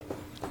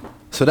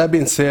So that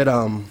being said,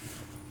 we're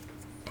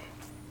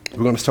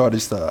going to start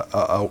just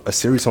a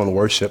series on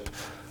worship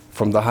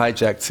from the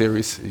Hijacked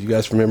series. You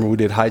guys remember we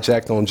did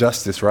Hijacked on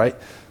justice, right?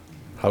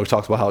 How we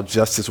talked about how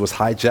justice was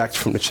hijacked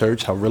from the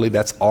church, how really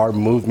that's our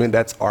movement,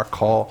 that's our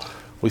call.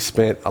 We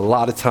spent a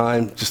lot of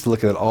time just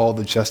looking at all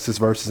the justice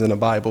verses in the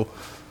Bible,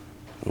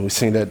 and we've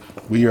seen that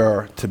we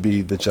are to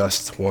be the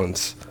just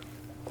ones.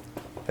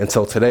 And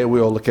so today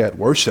we'll look at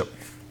worship.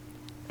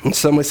 And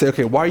some may say,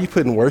 okay, why are you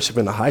putting worship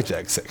in the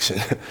hijack section,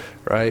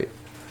 right?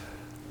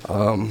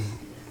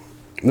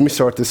 Let me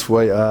start this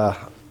way.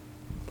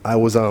 I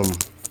was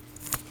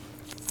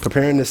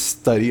preparing this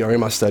study, or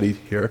in my study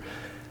here,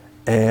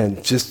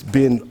 and just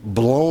been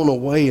blown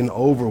away and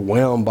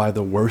overwhelmed by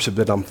the worship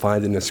that I'm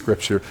finding in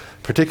Scripture,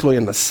 particularly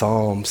in the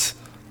Psalms,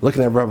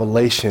 looking at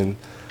Revelation.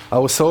 I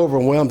was so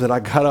overwhelmed that I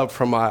got up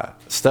from my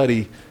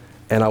study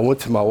and I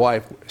went to my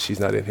wife, she's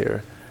not in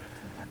here,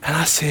 and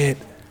I said,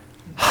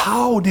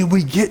 how did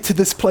we get to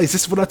this place?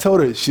 This is what I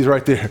told her. She's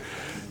right there.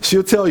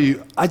 She'll tell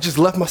you, I just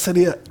left my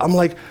study. I'm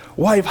like,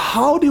 wife,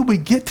 how did we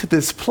get to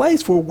this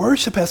place where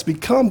worship has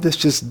become this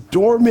just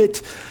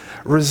dormant,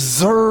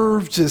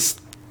 reserved,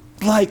 just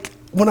like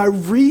when I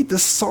read the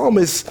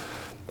psalmist,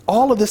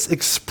 all of this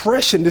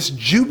expression, this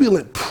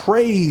jubilant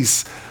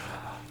praise,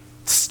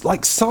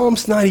 like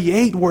Psalms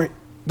 98, where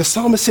the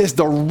psalmist says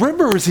the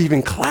river is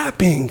even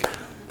clapping.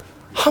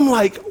 I'm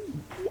like,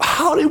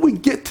 how did we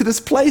get to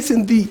this place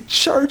in the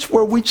church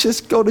where we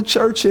just go to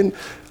church and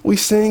we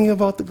sing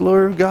about the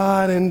glory of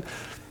God? And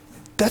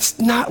that's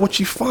not what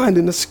you find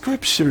in the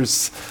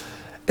Scriptures.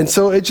 And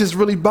so it just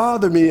really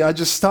bothered me. I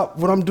just stopped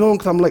what I'm doing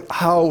because I'm like,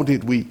 how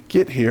did we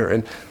get here?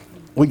 And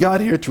we got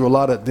here through a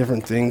lot of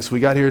different things. We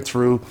got here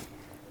through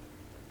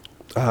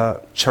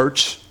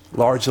church,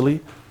 largely.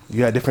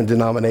 You had different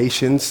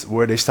denominations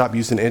where they stopped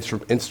using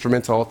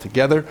instruments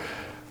altogether.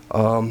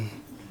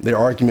 Their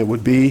argument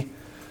would be,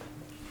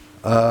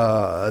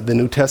 the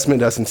New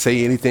Testament doesn't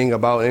say anything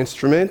about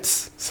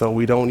instruments, so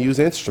we don't use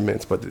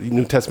instruments. But the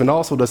New Testament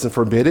also doesn't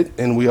forbid it,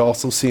 and we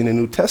also see in the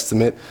New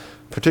Testament,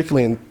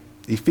 particularly in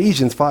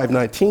Ephesians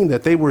 5:19,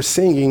 that they were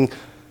singing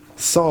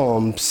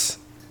psalms.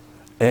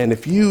 And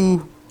if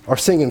you are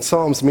singing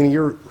psalms, meaning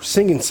you're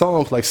singing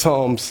psalms like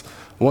Psalms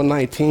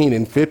 119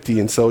 and 50,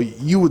 and so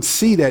you would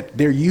see that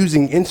they're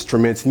using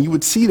instruments, and you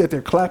would see that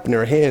they're clapping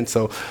their hands.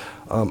 So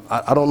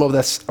I don't know if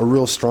that's a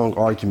real strong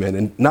argument.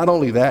 And not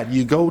only that,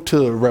 you go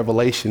to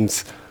Revelation,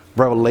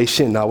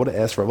 not with an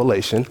S,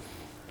 Revelation,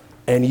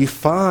 and you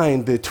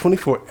find the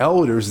 24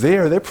 elders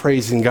there, they're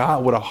praising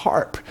God with a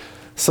harp.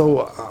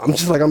 So I'm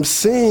just like, I'm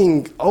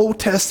seeing Old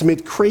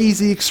Testament,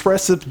 crazy,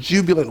 expressive,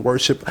 jubilant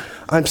worship.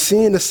 I'm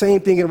seeing the same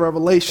thing in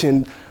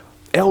Revelation,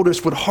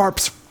 elders with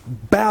harps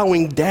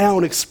bowing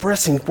down,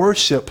 expressing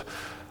worship.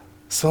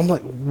 So I'm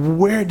like,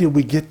 where did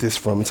we get this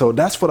from? And so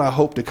that's what I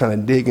hope to kind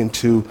of dig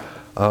into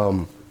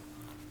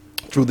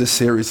through this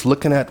series,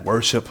 looking at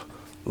worship,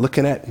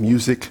 looking at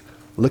music,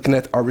 looking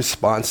at our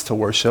response to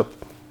worship.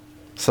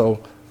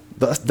 So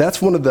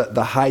that's one of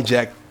the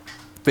hijacked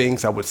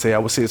things I would say. I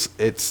would say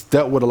it's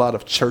dealt with a lot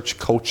of church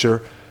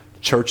culture,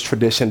 church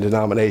tradition,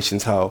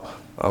 denominations, how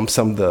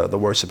some of the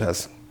worship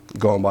has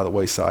gone by the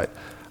wayside.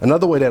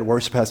 Another way that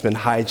worship has been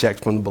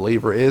hijacked from the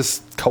believer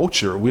is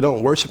culture. We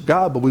don't worship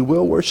God, but we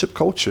will worship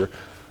culture.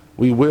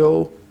 We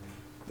will,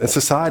 in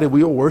society,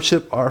 we will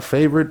worship our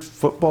favorite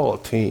football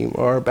team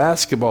or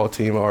basketball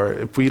team, or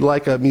if we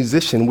like a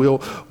musician,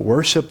 we'll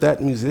worship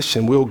that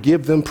musician. We'll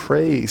give them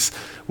praise.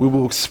 We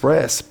will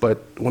express,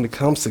 but when it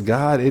comes to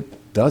God,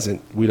 it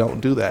doesn't. We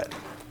don't do that.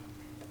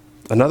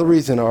 Another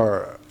reason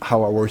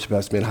how our worship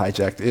has been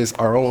hijacked is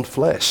our own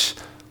flesh.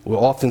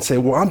 We'll often say,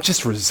 well, I'm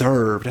just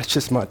reserved. That's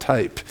just my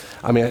type.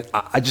 I mean,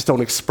 I just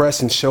don't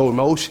express and show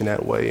emotion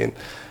that way.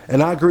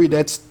 And I agree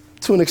that's,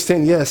 to an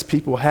extent, yes,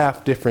 people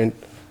have different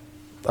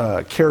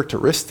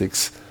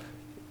characteristics,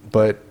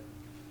 but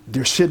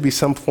there should be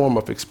some form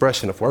of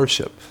expression of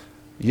worship.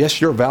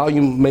 Yes, your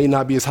volume may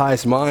not be as high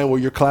as mine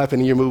where you're clapping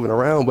and you're moving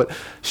around, but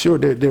sure,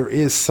 there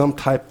is some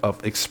type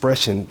of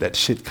expression that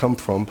should come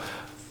from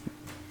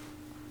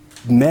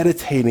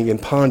meditating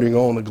and pondering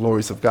on the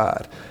glories of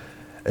God.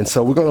 And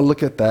so we're going to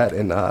look at that,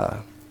 and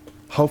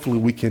hopefully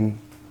we can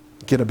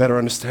get a better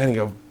understanding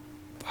of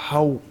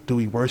how do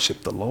we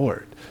worship the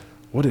Lord?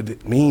 What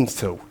it means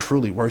to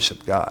truly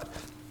worship God.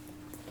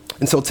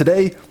 And so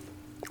today,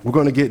 we're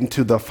going to get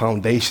into the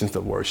foundations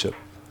of worship.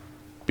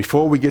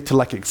 Before we get to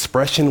like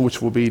expression,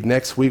 which will be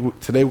next week,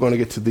 today we're going to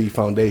get to the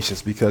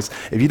foundations, because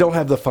if you don't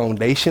have the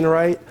foundation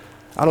right,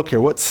 I don't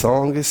care what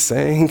song is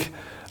sang,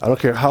 I don't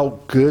care how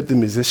good the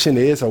musician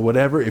is or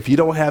whatever, if you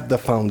don't have the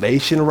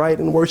foundation right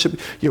in worship,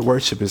 your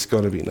worship is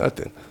going to be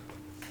nothing.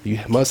 You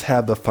must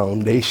have the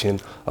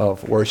foundation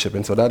of worship.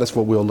 And so that is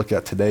what we'll look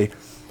at today,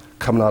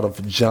 coming out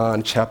of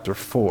John chapter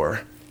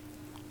 4.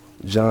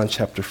 John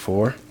chapter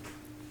 4.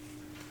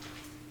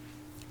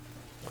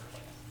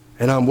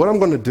 And what I'm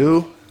going to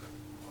do,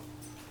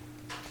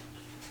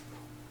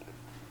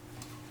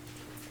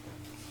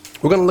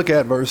 we're going to look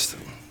at verse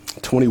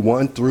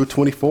 21 through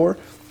 24,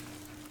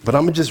 but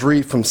I'm going to just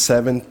read from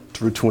 7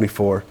 through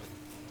 24.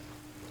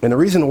 And the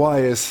reason why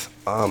is,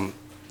 last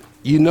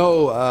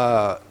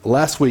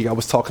week I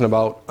was talking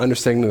about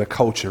understanding the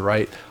culture,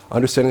 right?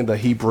 Understanding the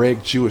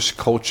Hebraic Jewish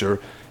culture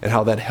and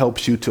how that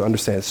helps you to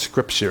understand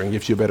Scripture and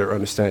gives you a better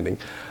understanding.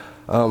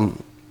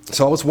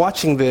 So I was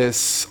watching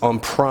this on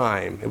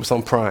Prime. It was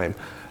on Prime.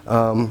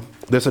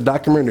 There's a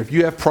documentary. If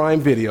you have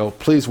Prime Video,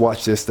 please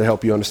watch this to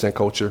help you understand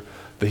culture,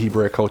 the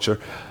Hebraic culture.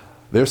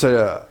 There's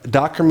a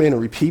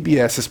documentary,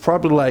 PBS. It's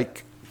probably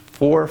like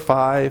 4 or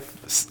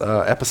 5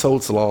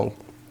 episodes long.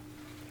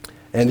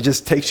 And it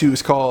just takes you,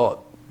 it's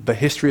called The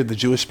History of the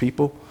Jewish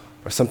People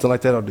or something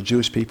like that, or the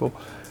Jewish people.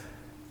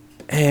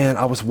 And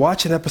I was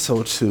watching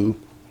episode 2,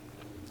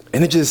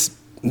 and it just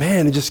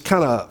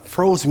kind of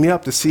froze me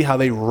up to see how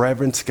they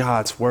reverence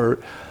God's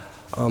word.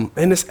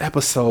 In this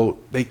episode,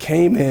 they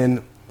came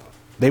in,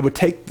 they would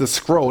take the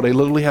scroll, they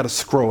literally had a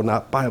scroll,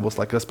 not Bibles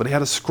like us, but they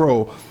had a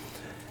scroll,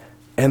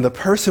 and the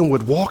person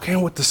would walk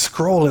in with the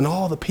scroll, and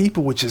all the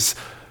people would just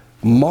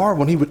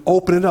marvel, and he would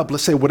open it up,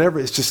 let's say whatever,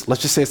 let's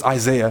just say it's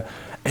Isaiah,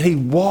 and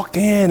he'd walk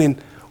in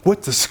and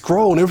with the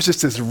scroll, and there was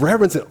just this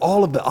reverence in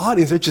all of the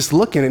audience. They're just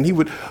looking, and he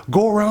would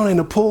go around in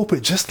the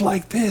pulpit just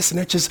like this, and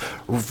they're just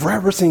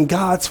reverencing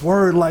God's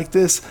word like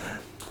this.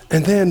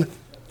 And then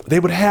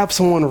they would have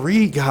someone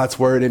read God's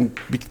word, and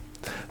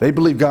they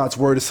believe God's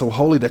word is so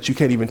holy that you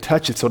can't even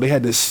touch it. So they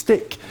had this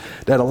stick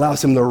that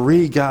allows them to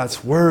read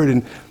God's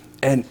word,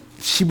 and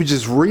she would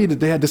just read it.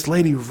 They had this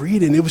lady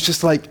read it, and it was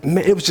just like,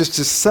 man, it was just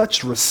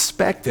such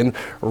respect and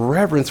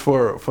reverence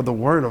for the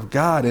word of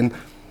God. And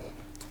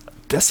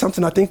that's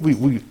something I think we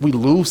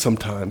lose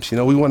sometimes.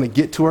 We want to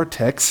get to our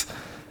text,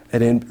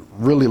 and then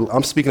really,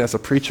 I'm speaking as a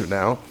preacher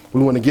now,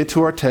 we want to get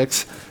to our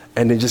text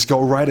and then just go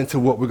right into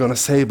what we're going to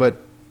say, but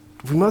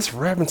we must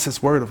reverence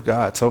this word of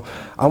God. So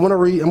I'm going to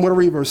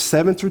read verse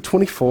 7 through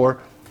 24,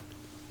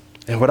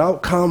 and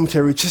without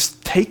commentary,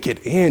 just take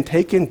it in,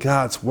 take in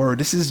God's word.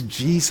 This is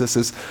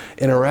Jesus'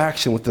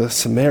 interaction with the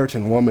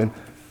Samaritan woman.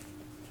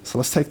 So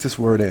let's take this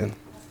word in.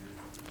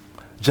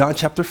 John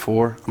chapter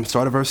 4, I'm going to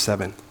start at verse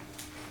 7.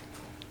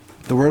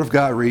 The word of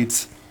God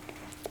reads,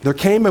 "There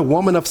came a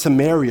woman of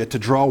Samaria to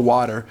draw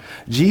water.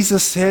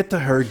 Jesus said to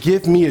her,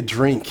 'Give me a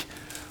drink,'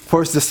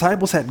 for his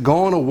disciples had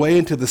gone away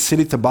into the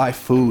city to buy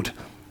food.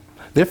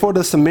 Therefore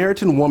the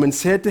Samaritan woman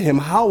said to him,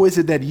 'How is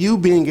it that you,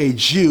 being a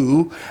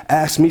Jew,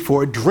 ask me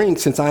for a drink,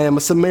 since I am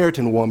a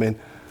Samaritan woman?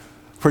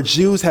 For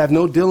Jews have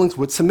no dealings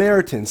with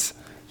Samaritans.'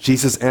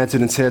 Jesus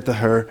answered and said to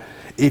her,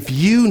 'If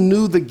you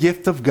knew the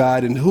gift of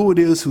God and who it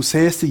is who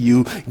says to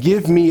you,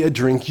 "Give me a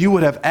drink," you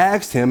would have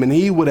asked him, and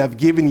he would have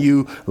given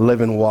you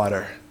living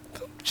water.'"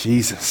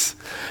 Jesus.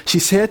 She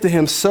said to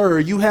him, "Sir,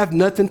 you have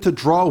nothing to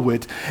draw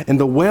with, and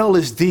the well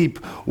is deep.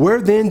 Where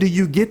then do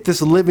you get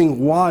this living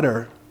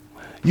water?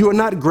 You are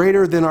not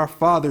greater than our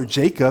father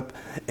Jacob,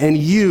 and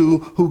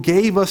you who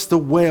gave us the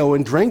well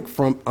and drank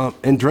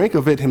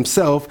of it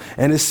himself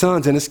and his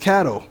sons and his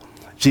cattle."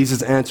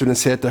 Jesus answered and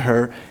said to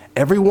her,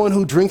 "Everyone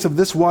who drinks of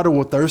this water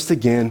will thirst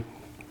again,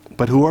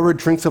 but whoever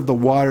drinks of the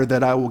water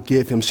that I will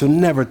give him shall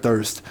never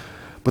thirst.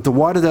 But the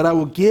water that I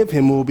will give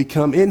him will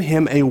become in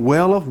him a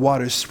well of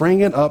water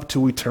springing up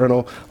to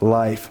eternal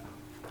life."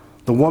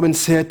 The woman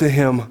said to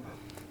him,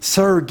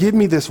 "Sir, give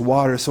me this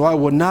water so I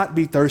will not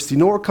be thirsty,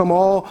 nor come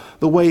all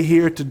the way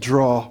here to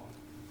draw."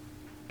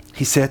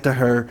 He said to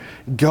her,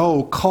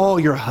 "Go, call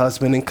your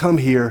husband and come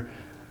here."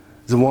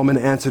 The woman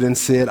answered and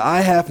said,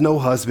 "I have no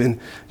husband."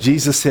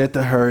 Jesus said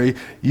to her,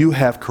 "You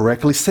have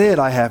correctly said,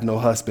 'I have no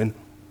husband.'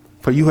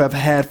 For you have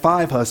had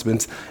 5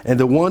 husbands, and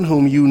the one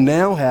whom you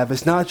now have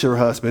is not your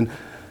husband.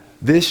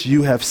 This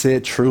you have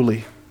said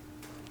truly."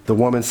 The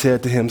woman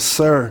said to him,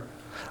 "Sir,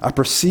 I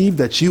perceive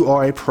that you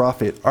are a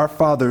prophet. Our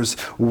fathers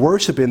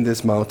worship in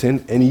this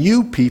mountain, and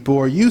you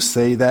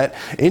say that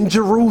in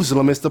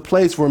Jerusalem is the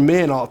place where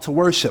men ought to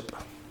worship."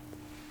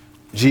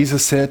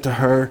 Jesus said to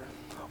her,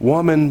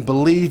 "Woman,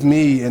 believe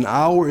me, an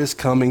hour is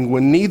coming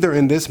when neither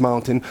in this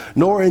mountain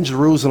nor in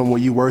Jerusalem will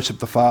you worship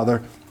the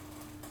Father.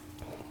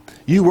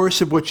 You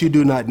worship what you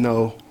do not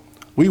know.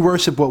 We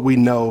worship what we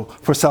know,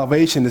 for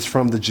salvation is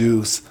from the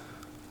Jews.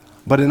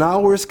 But an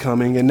hour is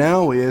coming, and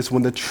now is,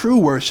 when the true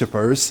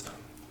worshipers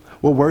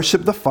will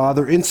worship the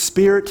Father in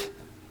spirit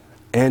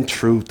and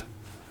truth.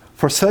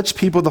 For such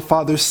people the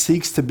Father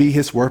seeks to be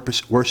his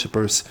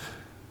worshipers.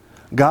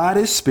 God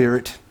is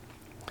spirit,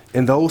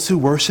 and those who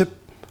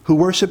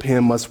worship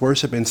him must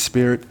worship in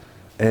spirit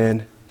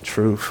and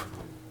truth."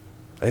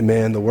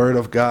 Amen. The word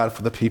of God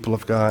for the people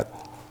of God.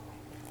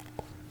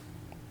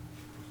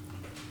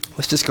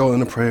 Let's just go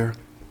into prayer.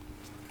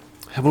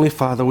 Heavenly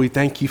Father, we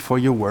thank you for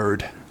your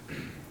word.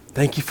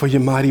 Thank you for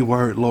your mighty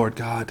word, Lord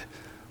God.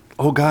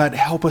 Oh God,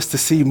 help us to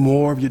see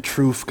more of your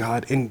truth,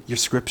 God, in your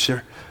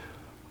scripture.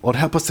 Lord,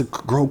 help us to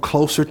grow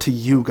closer to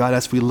you, God,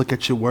 as we look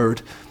at your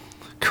word.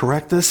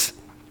 Correct us,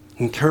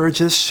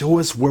 encourage us, show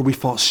us where we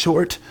fall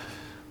short.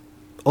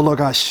 Oh Lord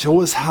God,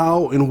 show us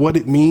how and what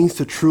it means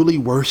to truly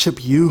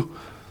worship you.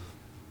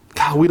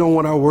 God, we don't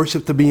want our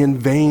worship to be in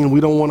vain. We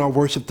don't want our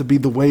worship to be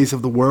the ways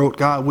of the world.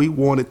 God, we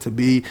want it to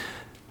be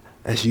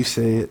as you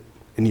say it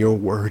in your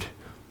word.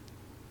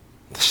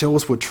 Show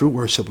us what true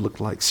worship looks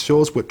like.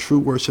 Show us what true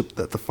worship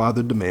that the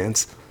Father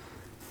demands.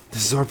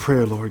 This is our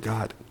prayer, Lord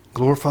God.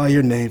 Glorify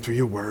your name through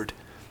your word.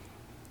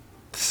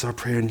 This is our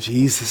prayer in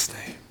Jesus'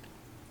 name.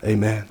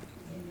 Amen.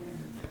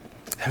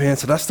 Amen.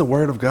 So that's the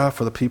word of God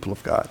for the people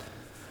of God.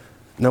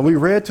 Now, we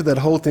read through that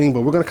whole thing,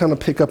 but we're going to kind of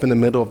pick up in the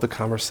middle of the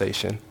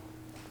conversation.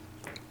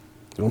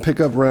 We're going to pick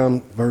up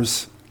around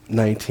verse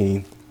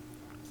 19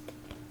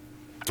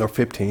 or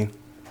 15.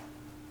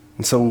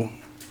 And so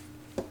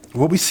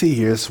what we see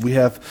here is we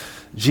have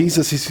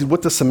Jesus, he's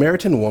with the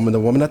Samaritan woman, the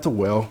woman at the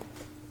well,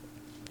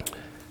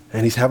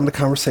 and he's having a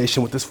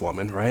conversation with this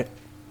woman, right?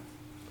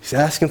 He's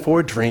asking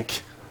for a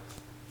drink.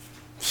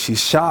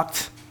 She's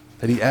shocked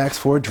that he asked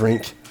for a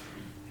drink.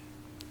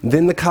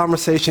 Then the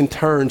conversation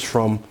turns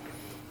from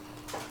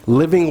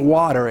living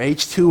water,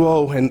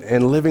 H2O,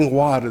 and living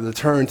water.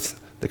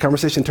 The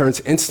conversation turns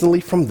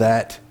instantly from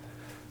that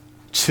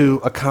to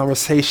a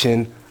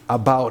conversation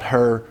about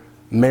her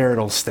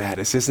marital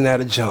status. Isn't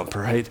that a jump,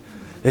 right?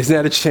 Isn't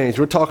that a change?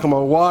 We're talking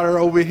about water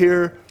over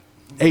here,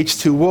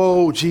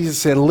 H2O, Jesus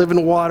said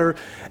living water,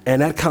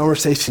 and that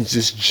conversation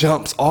just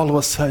jumps all of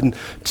a sudden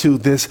to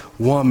this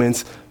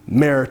woman's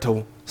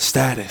marital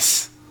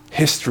status,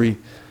 history.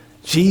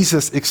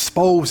 Jesus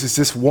exposes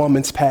this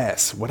woman's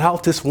past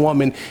without this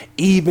woman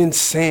even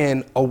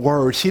saying a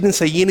word. She didn't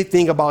say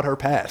anything about her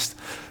past,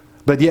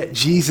 but yet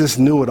Jesus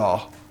knew it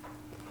all.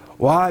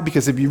 Why?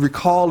 Because if you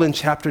recall in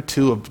chapter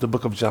 2 of the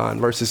book of John,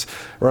 verses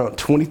around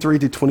 23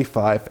 to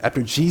 25,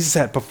 after Jesus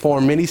had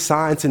performed many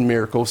signs and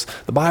miracles,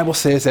 the Bible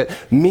says that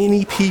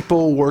many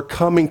people were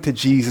coming to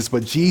Jesus,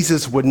 but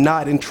Jesus would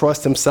not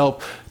entrust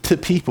himself to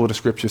people, the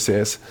scripture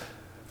says.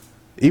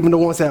 Even the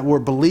ones that were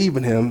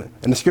believing him.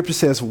 And the scripture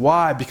says,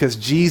 why? Because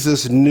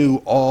Jesus knew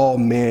all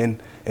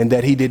men and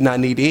that he did not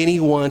need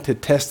anyone to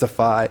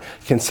testify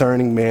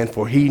concerning man,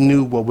 for he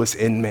knew what was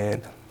in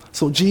man.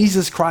 So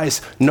Jesus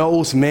Christ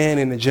knows man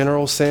in a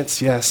general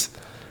sense, yes.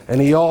 And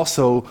he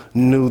also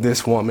knew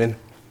this woman.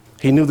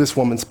 He knew this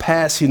woman's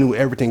past. He knew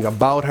everything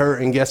about her.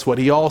 And guess what?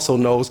 He also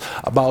knows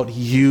about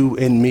you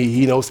and me.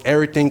 He knows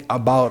everything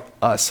about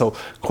us. So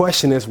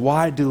question is,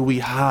 why do we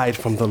hide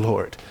from the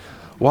Lord?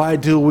 Why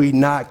do we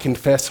not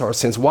confess our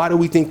sins? Why do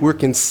we think we're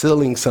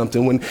concealing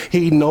something when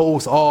he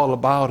knows all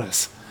about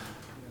us?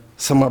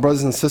 So my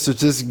brothers and sisters,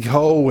 just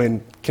go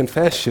and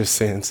confess your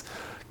sins.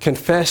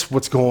 Confess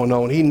what's going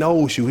on. He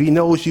knows you. He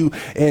knows you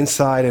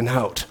inside and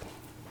out.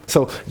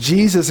 So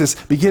Jesus is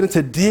beginning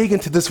to dig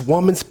into this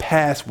woman's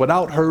past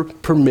without her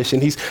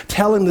permission. He's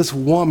telling this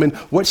woman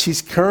what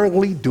she's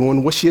currently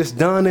doing, what she has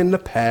done in the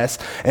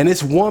past. And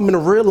this woman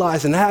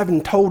realizing,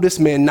 having told this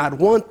man not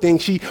one thing,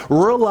 she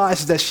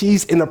realizes that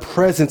she's in the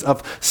presence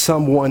of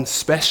someone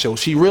special.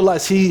 She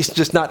realizes he's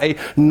just not a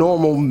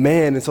normal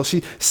man. And so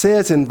she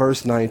says in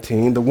verse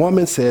 19, the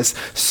woman says,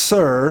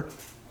 "Sir,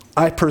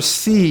 I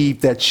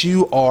perceive that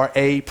you are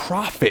a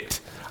prophet."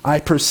 I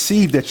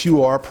perceive that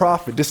you are a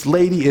prophet. This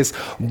lady is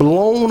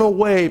blown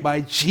away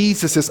by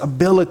Jesus'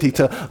 ability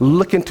to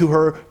look into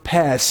her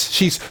past.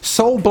 She's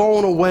so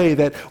blown away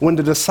that when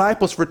the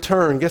disciples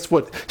return, guess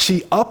what?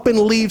 She up and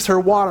leaves her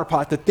water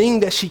pot. The thing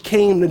that she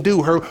came to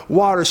do, her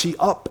water, she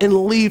up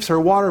and leaves her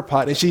water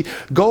pot. And she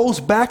goes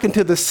back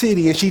into the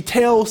city and she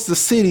tells the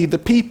city, the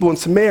people in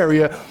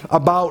Samaria,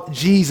 about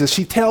Jesus.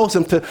 She tells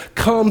them to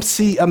come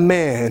see a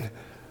man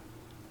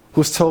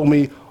who's told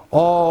me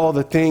all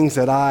the things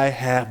that I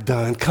have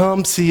done.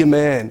 Come see a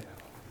man.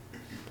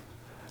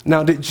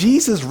 Now, did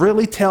Jesus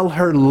really tell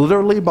her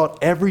literally about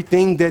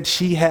everything that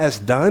she has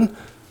done?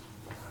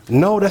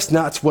 No, that's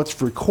not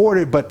what's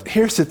recorded. But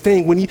here's the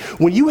thing. When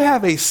you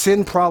have a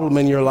sin problem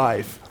in your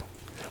life,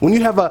 when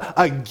you have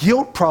a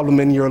guilt problem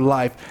in your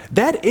life,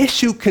 that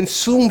issue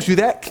consumes you.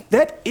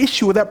 That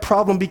issue or that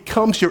problem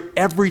becomes your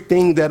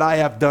everything that I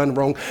have done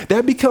wrong.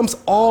 That becomes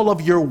all of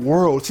your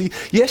world. See,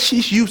 yes,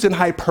 she's using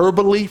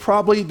hyperbole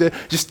probably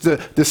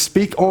to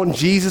speak on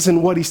Jesus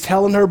and what he's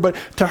telling her, but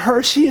to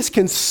her, she is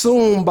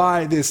consumed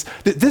by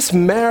this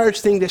marriage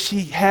thing that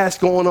she has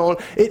going on.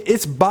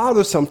 It's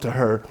bothersome to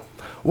her.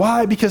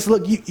 Why? Because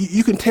look,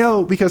 you can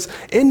tell, because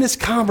in this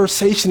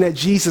conversation that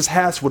Jesus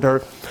has with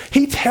her,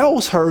 he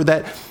tells her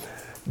that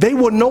they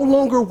will no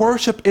longer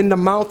worship in the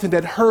mountain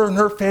that her and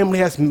her family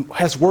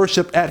has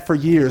worshiped at for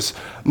years,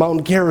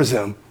 Mount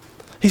Gerizim.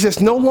 He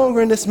says, no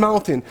longer in this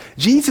mountain.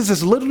 Jesus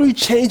is literally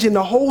changing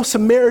the whole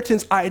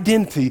Samaritan's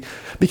identity,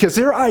 because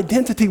their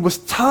identity was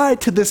tied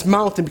to this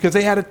mountain because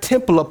they had a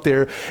temple up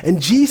there. And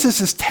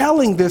Jesus is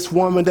telling this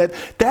woman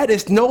that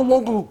is no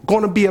longer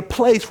going to be a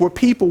place where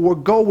people will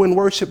go and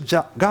worship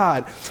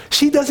God.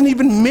 She doesn't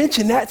even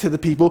mention that to the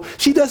people.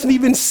 She doesn't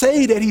even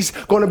say that he's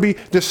going to be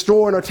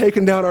destroying or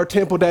taking down our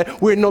temple,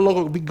 that we're no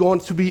longer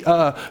going to be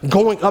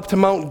going up to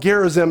Mount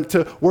Gerizim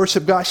to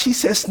worship God. She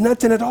says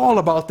nothing at all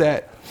about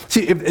that.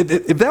 See,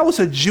 if that was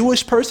a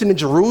Jewish person in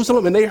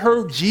Jerusalem and they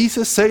heard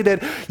Jesus say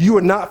that you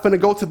are not going to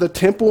go to the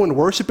temple and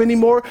worship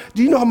anymore,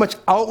 do you know how much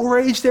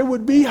outrage there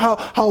would be?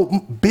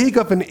 How big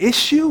of an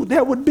issue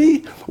that would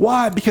be?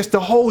 Why? Because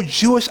the whole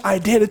Jewish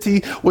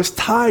identity was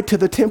tied to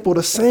the temple.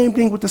 The same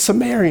thing with the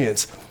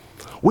Samaritans.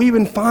 We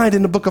even find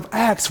in the book of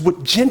Acts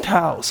with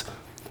Gentiles.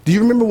 Do you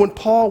remember when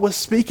Paul was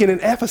speaking in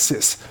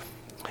Ephesus?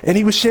 And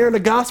he was sharing the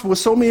gospel with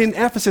so many in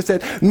Ephesus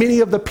that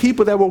many of the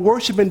people that were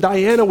worshiping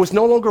Diana was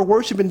no longer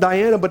worshiping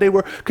Diana, but they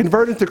were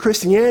converting to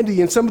Christianity.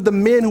 And some of the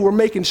men who were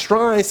making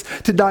shrines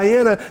to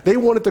Diana, they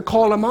wanted to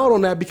call them out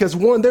on that because,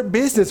 one, their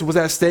business was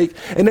at stake.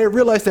 And they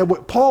realized that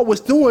what Paul was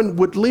doing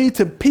would lead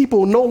to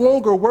people no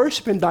longer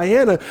worshiping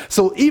Diana.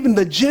 So even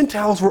the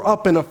Gentiles were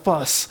up in a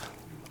fuss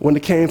when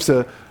it came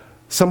to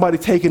somebody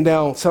taking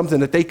down something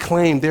that they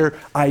claimed their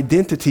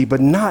identity,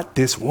 but not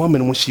this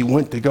woman when she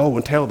went to go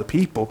and tell the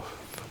people.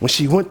 When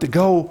she went to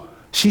go,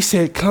 she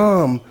said,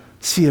 come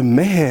see a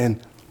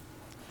man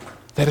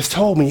that has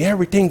told me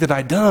everything that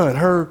I done,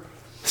 her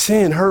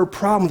sin, her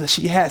problem that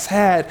she has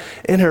had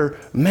in her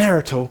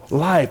marital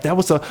life. That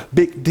was a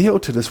big deal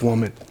to this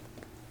woman.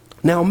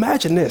 Now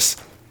imagine this.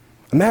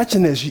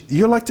 Imagine this.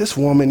 You're like this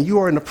woman. You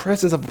are in the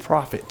presence of a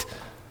prophet.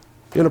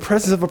 You're in the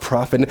presence of a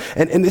prophet.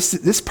 And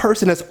this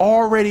person has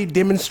already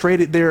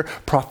demonstrated their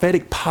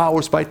prophetic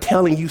powers by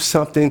telling you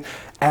something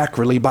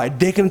accurately, by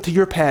digging into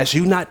your past,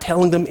 you not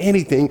telling them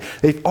anything.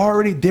 They've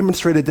already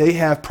demonstrated they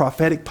have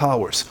prophetic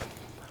powers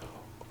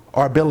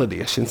or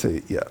ability. I shouldn't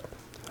say, yeah.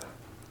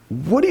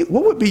 What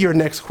would be your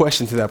next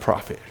question to that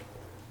prophet?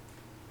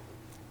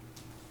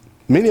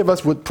 Many of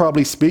us would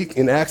probably speak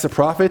and ask a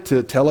prophet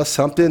to tell us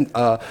something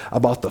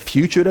about the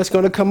future that's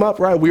going to come up,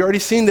 right? We already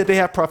seen that they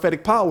have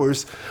prophetic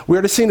powers. We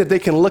already seen that they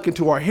can look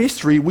into our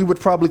history. We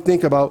would probably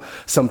think about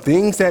some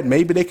things that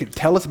maybe they could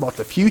tell us about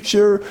the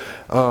future,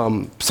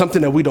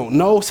 something that we don't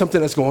know,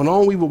 something that's going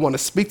on. We would want to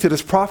speak to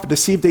this prophet to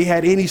see if they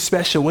had any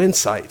special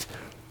insight.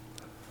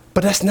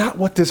 But that's not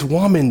what this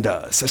woman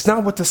does. That's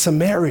not what the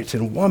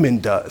Samaritan woman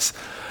does.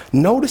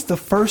 Notice the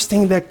first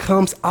thing that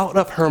comes out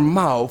of her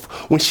mouth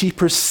when she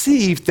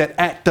perceives that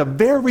at the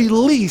very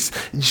least,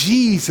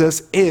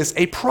 Jesus is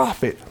a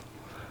prophet.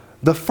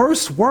 The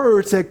first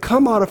words that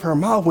come out of her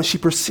mouth when she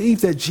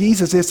perceives that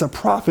Jesus is a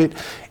prophet,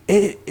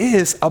 it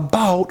is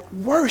about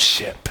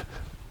worship.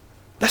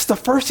 That's the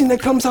first thing that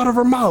comes out of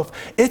her mouth.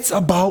 It's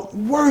about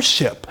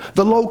worship,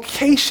 the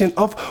location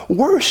of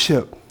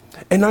worship.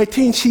 In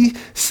 19, she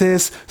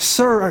says,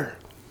 "Sir,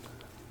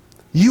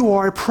 you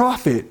are a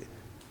prophet."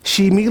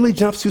 She immediately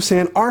jumps to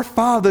saying, our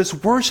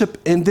fathers worship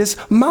in this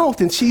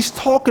mountain. She's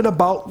talking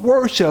about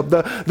worship,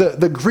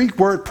 the Greek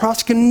word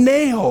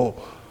proskuneo,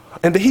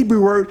 and the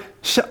Hebrew word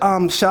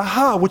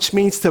shahah, which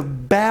means to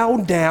bow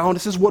down.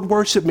 This is what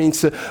worship means,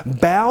 to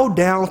bow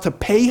down, to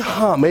pay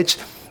homage.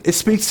 It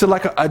speaks to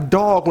like a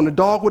dog, when a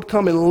dog would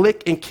come and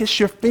lick and kiss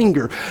your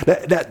finger.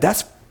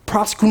 That's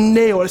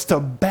proskuneo. Is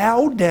to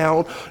bow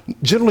down,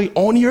 generally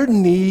on your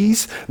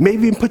knees,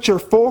 maybe even put your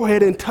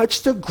forehead and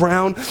touch the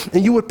ground,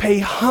 and you would pay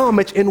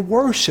homage in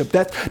worship.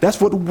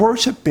 That's what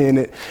worship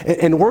is.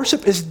 And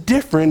worship is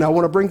different. I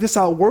want to bring this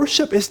out.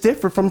 Worship is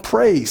different from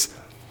praise.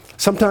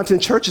 Sometimes in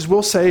churches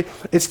we'll say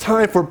it's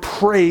time for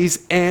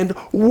praise and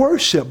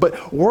worship,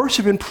 but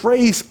worship and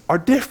praise are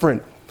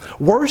different.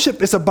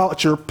 Worship is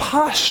about your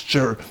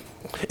posture.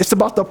 It's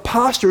about the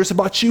posture. It's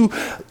about you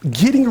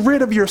getting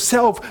rid of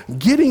yourself,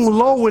 getting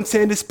low and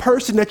saying, this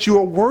person that you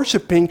are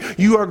worshiping,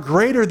 you are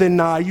greater than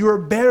I, you are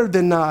better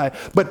than I.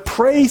 But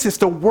praise is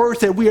the words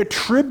that we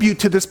attribute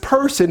to this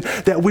person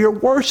that we are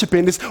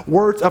worshiping. It's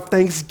words of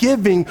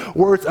thanksgiving,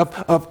 words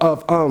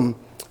of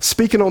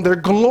speaking on their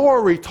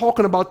glory,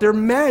 talking about their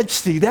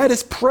majesty. That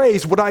is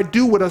praise. What I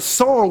do with a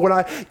song, when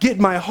I get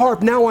my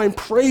harp, now I'm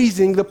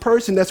praising the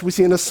person that's we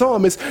see in the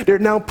psalm. They're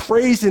now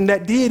praising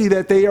that deity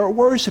that they are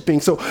worshiping.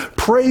 So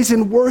praise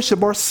and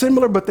worship are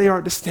similar, but they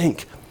are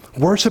distinct.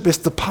 Worship is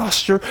the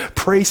posture.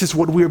 Praise is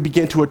what we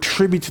begin to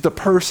attribute to the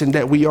person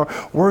that we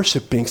are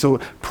worshiping. So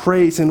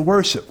praise and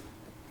worship.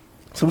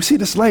 So we see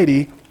this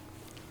lady,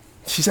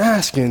 she's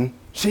asking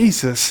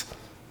Jesus,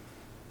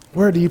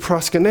 where do you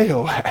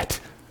proskuneo at?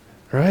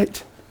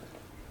 Right?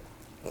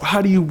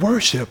 How do you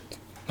worship?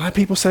 My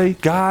people say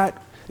God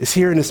is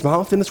here in this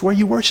mountain. It's where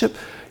you worship.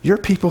 Your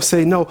people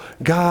say, no,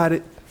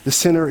 God, the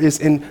center is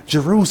in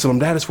Jerusalem.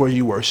 That is where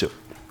you worship.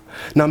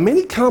 Now,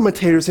 many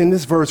commentators in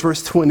this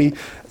verse 20,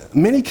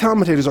 many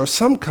commentators or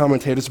some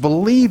commentators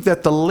believe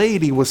that the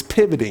lady was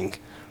pivoting.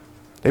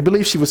 They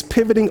believe she was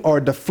pivoting or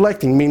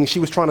deflecting, meaning she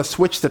was trying to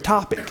switch the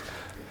topic.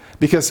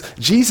 Because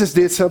Jesus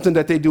did something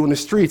that they do in the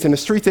streets. In the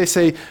streets, they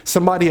say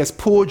somebody has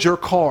pulled your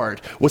card.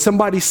 When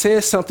somebody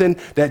says something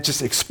that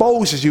just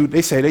exposes you,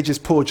 they say they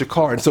just pulled your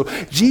card. And so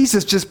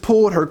Jesus just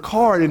pulled her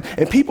card.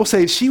 And people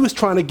say she was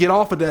trying to get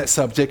off of that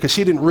subject because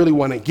she didn't really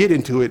want to get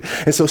into it.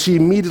 And so she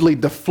immediately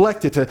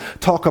deflected to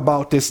talk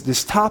about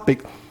this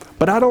topic.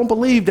 But I don't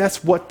believe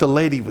that's what the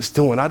lady was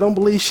doing. I don't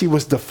believe she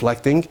was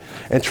deflecting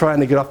and trying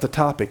to get off the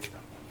topic.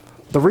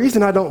 The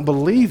reason I don't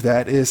believe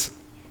that is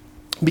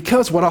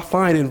because what I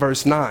find in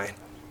verse 9.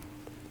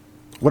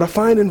 What I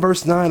find in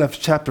verse 9 of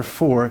chapter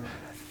 4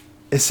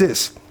 is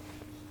this.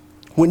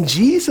 When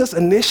Jesus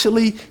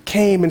initially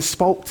came and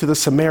spoke to the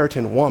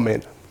Samaritan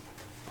woman,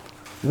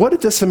 what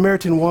did the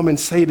Samaritan woman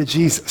say to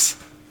Jesus?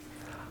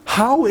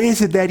 How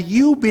is it that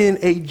you, being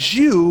a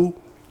Jew,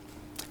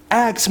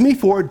 ask me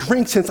for a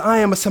drink since I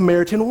am a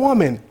Samaritan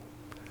woman?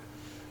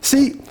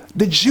 See,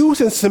 the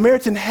Jews and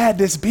Samaritan had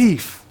this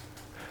beef.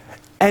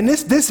 And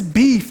this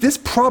beef, this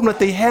problem that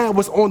they had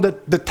was on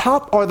the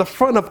top or the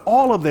front of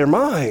all of their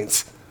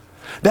minds.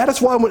 That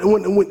is why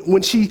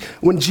when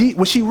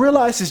she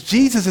realizes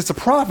Jesus is a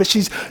prophet,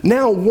 she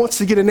now wants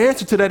to get an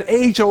answer to that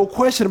age-old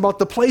question about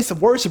the place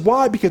of worship.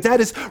 Why? Because that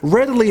is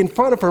readily in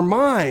front of her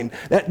mind.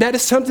 That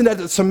is something that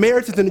the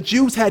Samaritans and the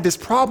Jews had this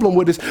problem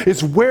with,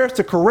 is where's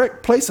the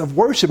correct place of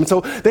worship. And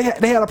so they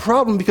had a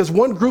problem because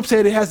one group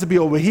said it has to be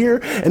over here,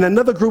 and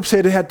another group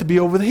said it had to be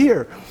over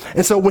here.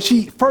 And so when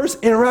she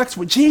first interacts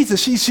with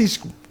Jesus,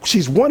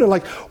 she's wondering,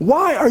 like,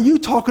 why are you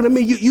talking to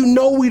me? You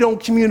know we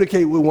don't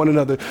communicate with one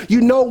another.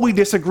 You know we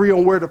disagree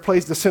on where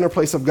the center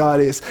place of God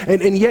is.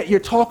 And yet you're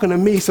talking to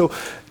me. So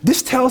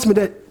this tells me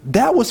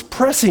that was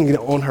pressing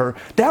on her.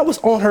 That was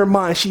on her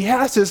mind. She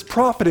has this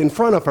prophet in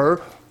front of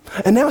her.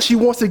 And now she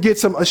wants to get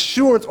some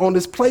assurance on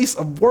this place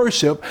of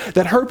worship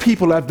that her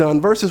people have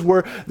done versus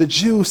where the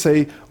Jews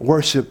say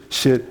worship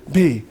should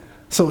be.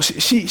 So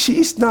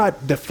she's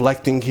not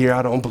deflecting here,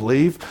 I don't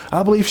believe.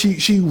 I believe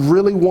she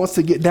really wants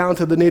to get down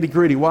to the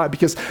nitty-gritty. Why?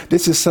 Because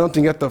this is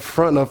something at the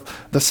front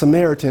of the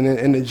Samaritan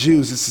and the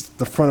Jews. It's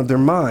the front of their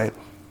mind.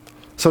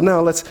 So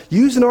now let's,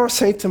 using our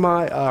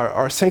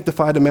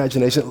sanctified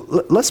imagination,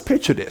 let's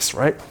picture this,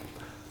 right?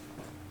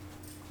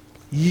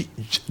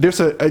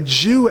 There's a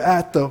Jew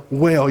at the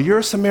well. You're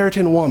a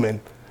Samaritan woman,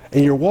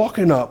 and you're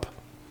walking up,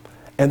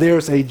 and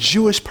there's a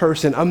Jewish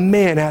person, a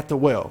man at the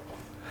well.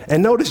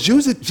 And notice,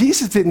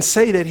 Jesus didn't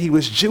say that he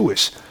was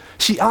Jewish.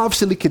 She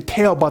obviously could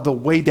tell by the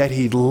way that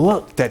he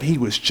looked that he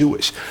was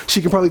Jewish.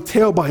 She could probably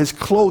tell by his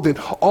clothing,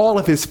 all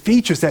of his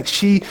features, that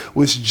she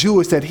was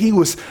Jewish, that he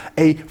was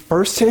a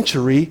first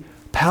century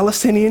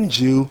Palestinian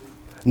Jew,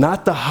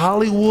 not the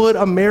Hollywood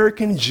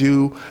American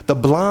Jew, the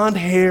blonde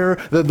hair,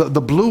 the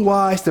blue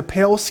eyes, the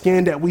pale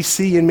skin that we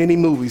see in many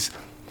movies.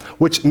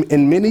 Which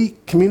in many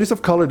communities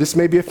of color, this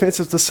may be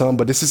offensive to some,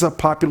 but this is a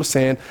popular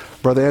saying.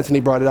 Brother Anthony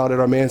brought it out at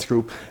our men's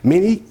group.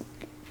 Many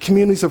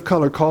communities of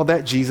color call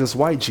that Jesus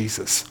white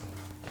Jesus.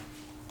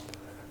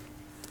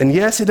 And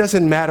yes, it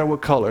doesn't matter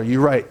what color.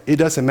 You're right. It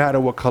doesn't matter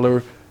what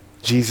color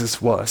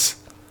Jesus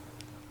was.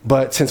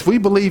 But since we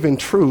believe in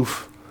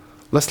truth,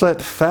 let's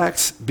let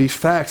facts be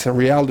facts and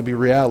reality be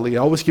reality.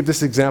 I always give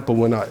this example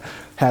when I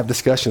have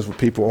discussions with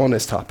people on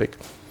this topic.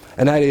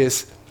 And that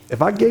is,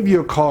 if I gave you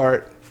a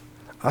card,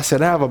 I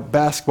said, I have a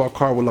basketball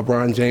card with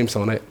LeBron James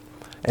on it.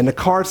 And the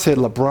card said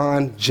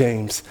LeBron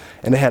James.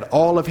 And it had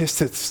all of his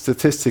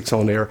statistics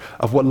on there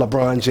of what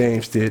LeBron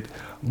James did.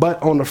 But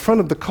on the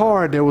front of the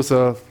card, there was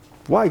a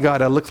white guy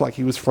that looked like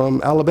he was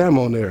from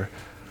Alabama on there.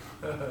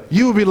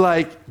 You would be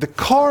like, the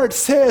card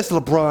says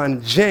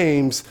LeBron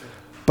James,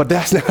 but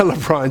that's not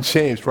LeBron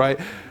James, right?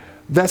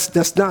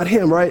 That's not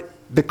him, right?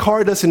 The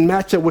card doesn't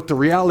match up with the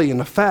reality and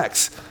the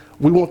facts.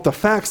 We want the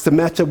facts to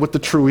match up with the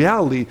true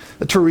reality.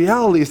 The true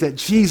reality is that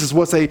Jesus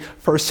was a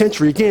first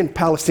century, again,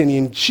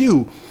 Palestinian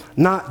Jew,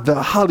 not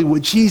the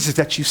Hollywood Jesus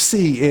that you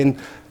see in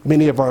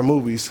many of our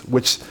movies,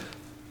 which,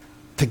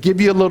 to give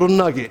you a little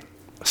nugget,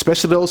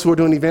 especially those who are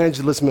doing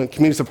evangelism in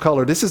communities of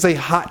color, this is a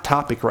hot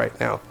topic right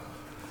now.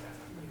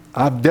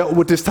 I've dealt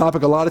with this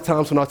topic a lot of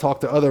times when I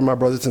talk to other of my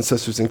brothers and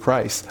sisters in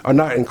Christ, or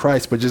not in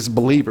Christ, but just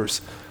believers.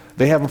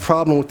 They have a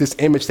problem with this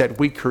image that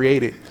we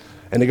created.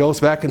 And it goes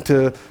back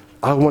into,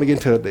 I don't want to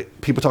get into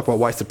people talk about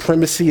white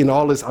supremacy and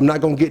all this. I'm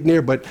not going to get in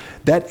there, but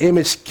that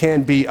image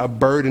can be a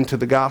burden to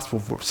the gospel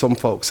for some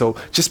folks. So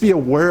just be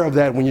aware of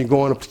that when you're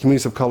going up to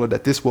communities of color,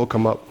 that this will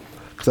come up,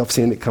 because I've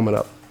seen it coming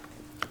up.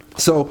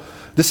 So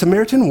the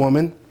Samaritan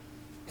woman,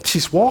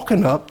 she's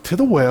walking up to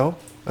the well,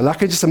 and I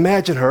can just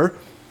imagine her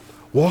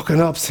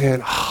walking up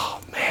saying,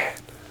 oh man,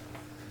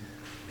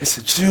 it's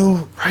a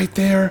Jew right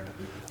there.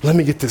 Let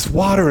me get this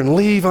water and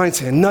leave. I ain't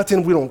saying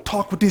nothing. We don't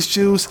talk with these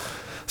Jews.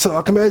 So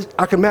I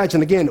can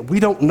imagine, again, we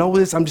don't know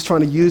this. I'm just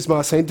trying to use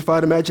my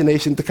sanctified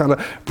imagination to kind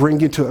of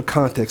bring into a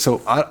context.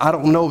 So I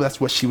don't know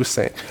that's what she was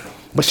saying.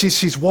 But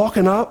she's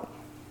walking up.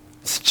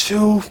 It's a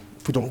Jew.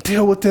 If we don't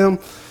deal with them,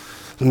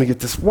 let me get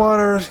this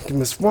water. Give me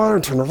this water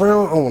and turn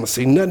around. I don't want to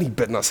say nothing. He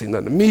better not say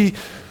nothing to me.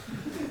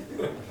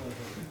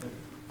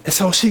 And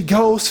so she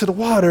goes to the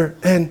water,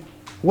 and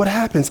what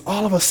happens?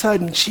 All of a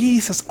sudden,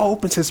 Jesus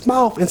opens his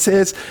mouth and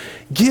says,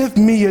 give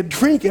me a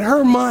drink. And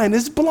her mind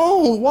is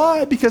blown.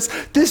 Why? Because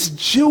this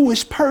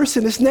Jewish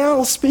person is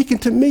now speaking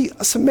to me,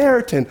 a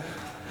Samaritan.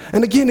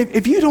 And again,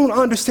 if you don't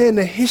understand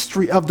the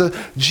history of the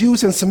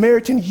Jews and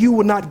Samaritan, you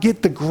will not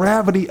get the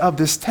gravity of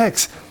this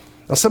text.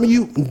 Now, some of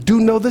you do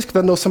know this,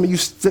 because I know some of you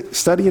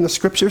study in the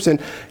scriptures and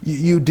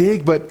you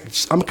dig,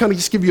 but I'm kind of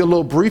just give you a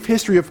little brief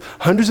history of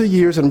hundreds of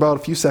years in about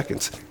a few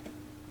seconds.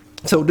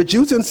 So the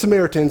Jews and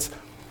Samaritans,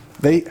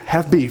 they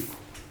have beef.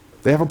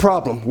 They have a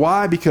problem.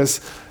 Why? Because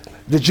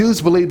the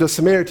Jews believe the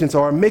Samaritans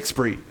are a mixed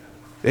breed.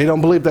 They don't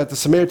believe that the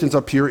Samaritans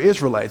are pure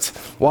Israelites.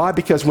 Why?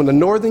 Because when the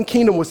northern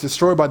kingdom was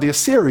destroyed by the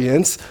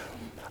Assyrians,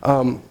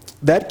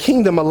 that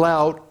kingdom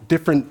allowed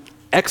different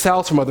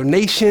exiles from other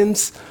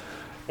nations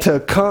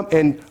to come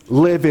and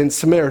live in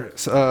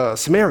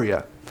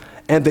Samaria.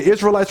 And the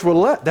Israelites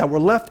that were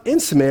left in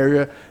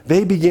Samaria,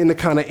 they began to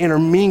kind of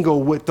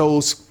intermingle with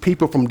those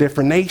people from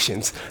different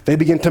nations. They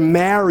began to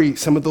marry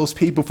some of those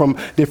people from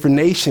different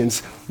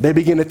nations. They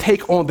began to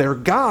take on their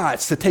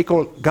gods, to take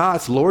on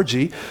God's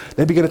Lordgy.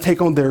 They began to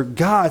take on their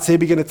gods. They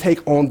began to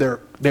take on their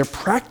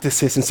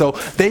practices. And so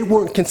they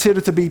weren't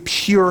considered to be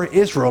pure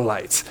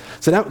Israelites.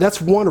 So that's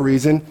one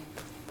reason.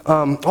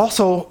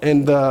 Also,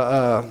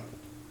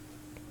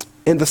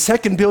 in the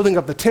second building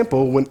of the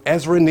temple, when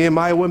Ezra and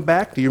Nehemiah went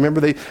back, do you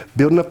remember they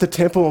building up the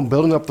temple and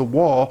building up the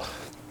wall?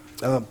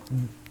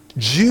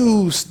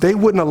 Jews, they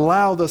wouldn't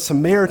allow the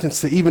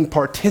Samaritans to even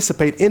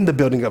participate in the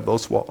building of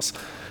those walls.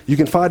 You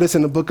can find this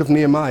in the book of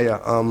Nehemiah,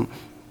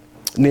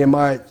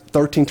 Nehemiah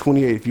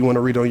 13:28, if you want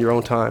to read on your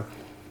own time.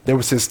 There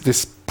was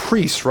this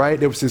priest, right?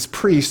 There was this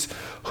priest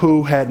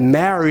who had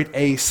married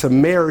a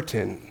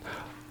Samaritan,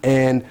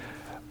 and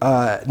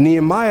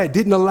Nehemiah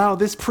didn't allow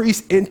this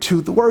priest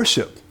into the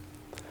worship.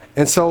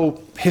 And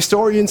so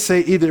historians say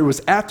either it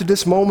was after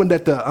this moment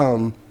that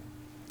the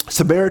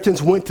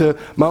Samaritans went to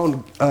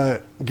Mount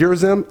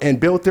Gerizim and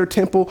built their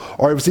temple,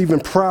 or it was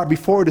even prior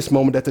before this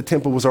moment that the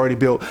temple was already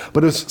built.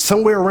 But it was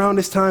somewhere around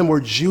this time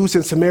where Jews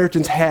and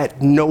Samaritans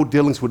had no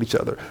dealings with each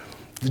other.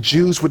 The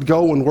Jews would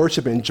go and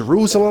worship in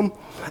Jerusalem,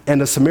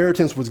 and the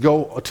Samaritans would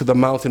go to the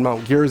mountain,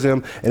 Mount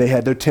Gerizim, and they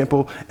had their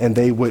temple, and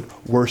they would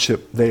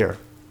worship there.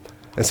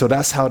 And so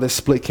that's how this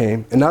split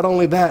came. And not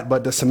only that,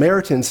 but the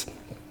Samaritans,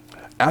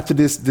 after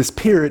this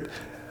period,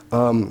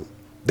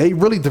 they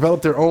really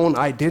developed their own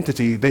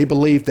identity. They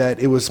believed that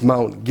it was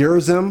Mount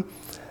Gerizim,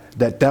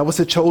 that was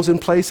the chosen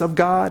place of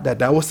God,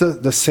 that was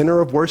the center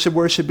of worship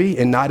where it should be,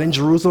 and not in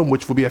Jerusalem,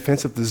 which would be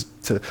offensive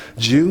to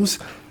Jews.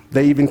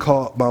 They even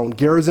called Mount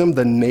Gerizim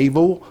the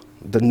navel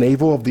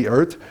of the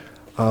earth.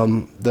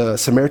 The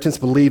Samaritans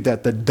believed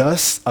that the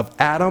dust of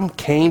Adam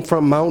came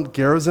from Mount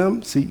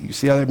Gerizim. You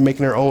see how they're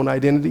making their own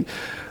identity?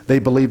 They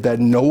believed that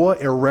Noah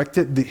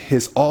erected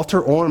his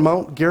altar on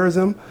Mount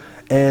Gerizim,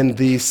 and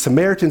the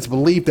Samaritans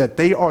believed that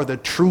they are the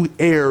true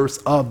heirs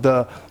of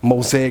the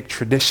Mosaic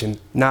tradition,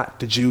 not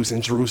the Jews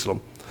in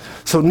Jerusalem.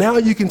 So now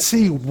you can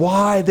see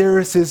why there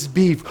is this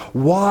beef,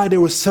 why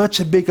there was such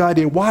a big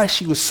idea, why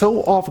she was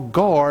so off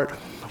guard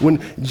when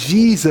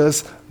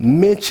Jesus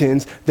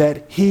mentions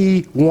that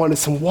he wanted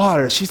some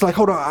water. She's like,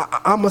 hold on,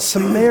 I'm a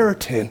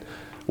Samaritan.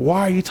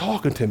 Why are you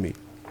talking to me?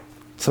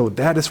 So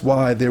that is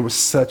why there was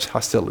such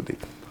hostility.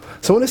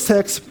 So in this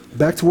text,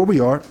 back to where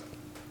we are.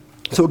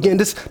 So again,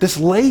 this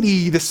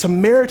lady, the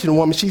Samaritan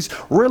woman, she's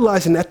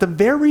realizing at the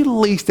very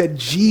least that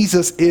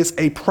Jesus is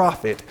a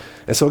prophet.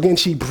 And so again,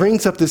 she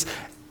brings up this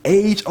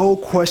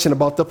age-old question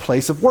about the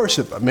place of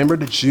worship. Remember,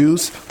 the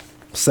Jews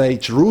say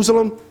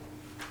Jerusalem,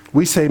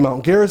 we say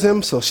Mount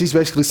Gerizim. So she's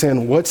basically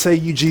saying, what say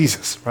you,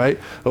 Jesus, right?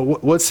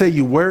 What say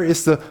you? Where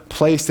is the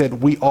place that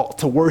we ought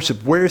to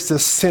worship? Where is the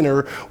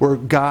center where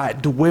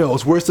God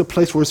dwells? Where's the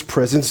place where his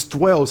presence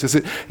dwells? Is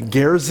it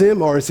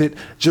Gerizim or is it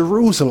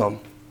Jerusalem?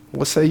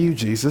 What say you,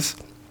 Jesus?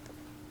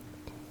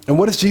 And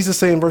what does Jesus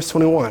say in verse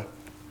 21?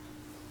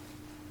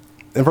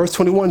 In verse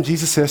 21,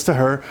 Jesus says to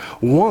her,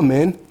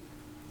 woman,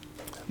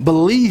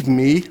 believe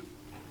me,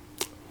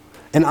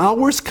 an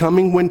hour is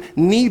coming when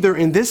neither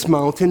in this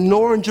mountain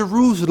nor in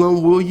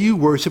Jerusalem will you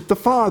worship the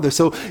Father.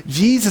 So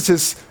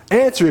Jesus'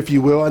 answer, if you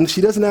will, and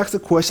she doesn't ask the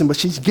question, but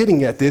she's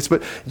getting at this,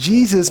 but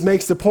Jesus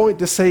makes the point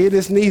to say it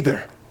is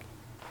neither.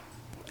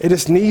 It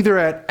is neither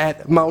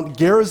at Mount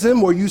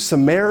Gerizim where you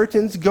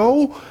Samaritans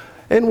go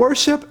and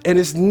worship, and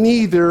it's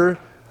neither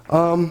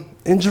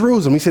in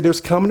Jerusalem. He said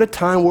there's coming a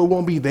time where it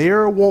won't be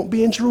there or won't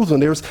be in Jerusalem.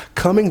 There's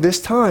coming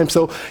this time.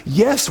 So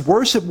yes,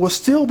 worship will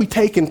still be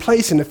taking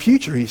place in the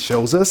future, he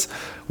shows us.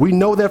 We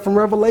know that from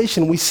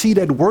Revelation. We see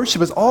that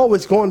worship is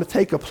always going to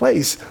take a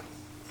place.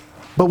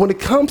 But when it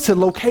comes to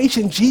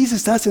location,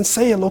 Jesus doesn't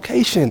say a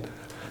location.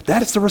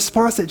 That is the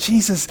response that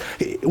Jesus,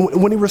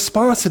 when he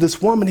responds to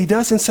this woman, he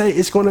doesn't say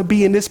it's going to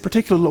be in this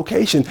particular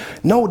location.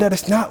 No, that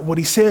is not what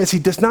he says. He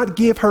does not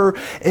give her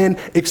an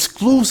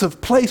exclusive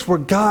place where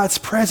God's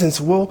presence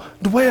will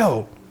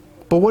dwell.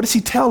 But what does he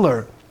tell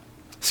her?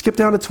 Skip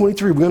down to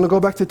 23. We're going to go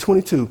back to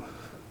 22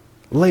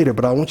 later,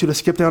 but I want you to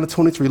skip down to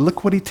 23.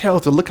 Look what he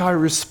tells her. Look how he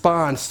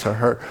responds to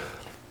her.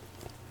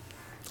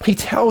 He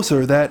tells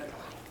her that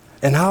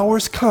an hour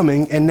is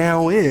coming, and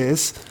now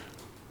is,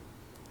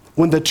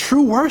 when the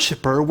true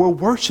worshiper will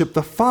worship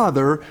the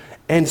Father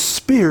in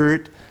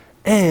spirit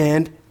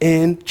and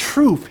in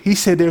truth. He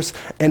said there's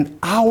an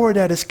hour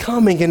that is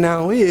coming and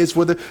now is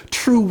where the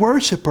true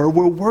worshiper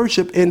will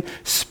worship in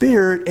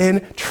spirit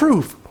and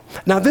truth.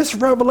 Now, this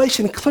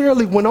revelation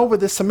clearly went over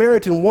the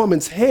Samaritan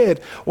woman's head.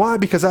 Why?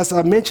 Because as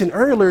I mentioned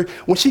earlier,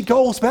 when she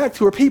goes back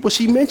to her people,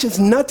 she mentions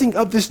nothing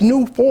of this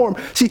new form.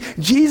 See,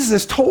 Jesus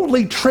is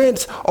totally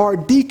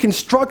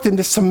deconstructing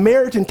the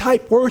Samaritan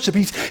type worship.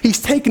 He's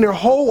taking her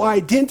whole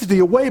identity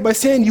away by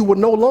saying you will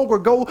no longer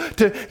go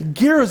to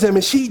Gerizim,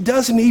 and she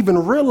doesn't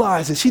even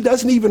realize it. She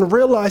doesn't even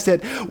realize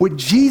that with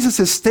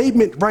Jesus'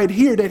 statement right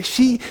here, that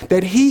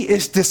he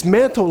is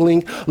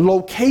dismantling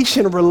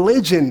location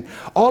religion,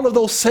 all of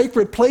those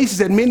sacred places places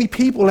that many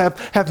people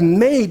have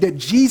made that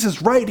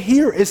Jesus right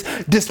here is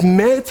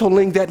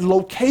dismantling that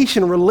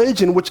location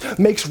religion, which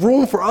makes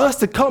room for us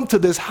to come to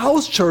this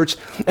house church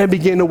and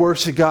begin to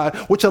worship God,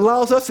 which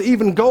allows us to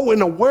even go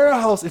in a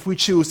warehouse if we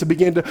choose to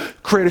begin to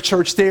create a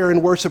church there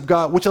and worship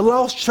God, which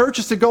allows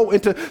churches to go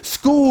into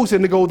schools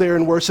and to go there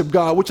and worship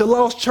God, which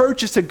allows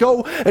churches to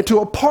go into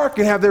a park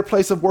and have their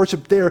place of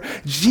worship there.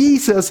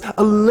 Jesus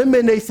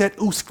eliminates that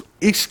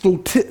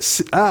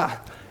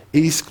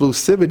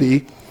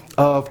exclusivity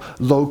of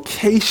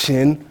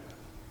location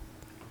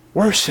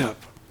worship,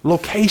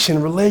 location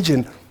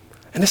religion.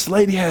 And this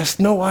lady has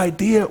no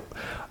idea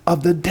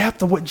of the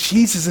depth of what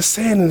Jesus is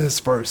saying in this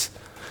verse.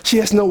 She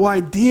has no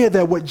idea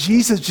that what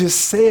Jesus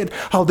just said,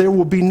 how there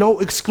will be no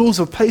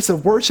exclusive place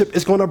of worship,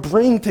 is going to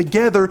bring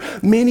together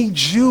many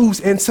Jews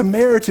and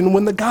Samaritans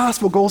when the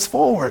gospel goes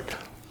forward.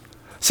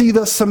 See,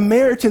 the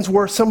Samaritans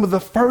were some of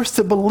the first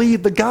to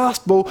believe the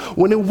gospel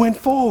when it went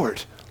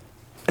forward.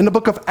 In the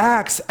book of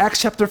Acts,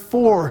 Acts chapter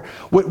 4,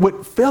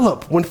 with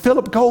Philip, when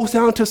Philip goes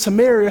down to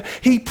Samaria,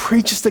 he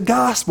preaches the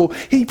gospel.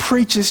 He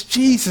preaches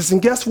Jesus.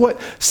 And guess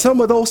what? Some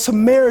of those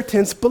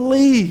Samaritans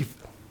believe.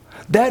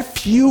 That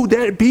feud,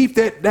 that beef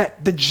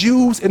that the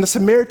Jews and the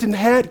Samaritan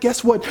had,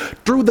 guess what?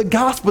 Through the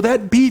gospel,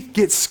 that beef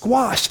gets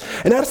squashed.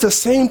 And that's the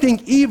same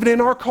thing even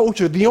in our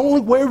culture. The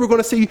only way we're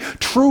going to see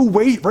true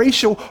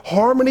racial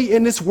harmony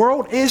in this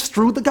world is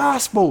through the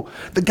gospel.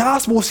 The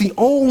gospel is the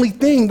only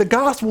thing. The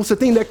gospel is the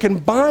thing that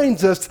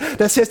combines us,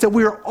 that says that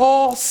we are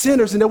all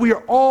sinners and that we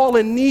are all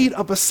in need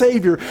of a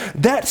Savior.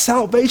 That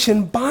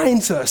salvation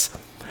binds us.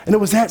 And it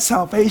was that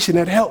salvation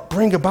that helped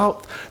bring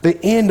about the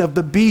end of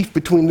the beef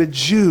between the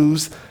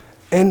Jews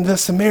and the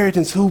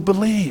Samaritans who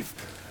believe.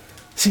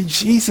 See,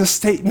 Jesus'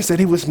 statements that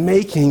he was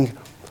making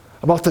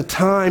about the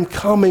time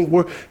coming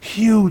were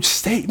huge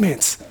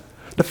statements.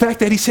 The fact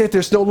that he said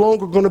there's no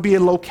longer going to be a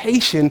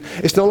location,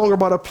 it's no longer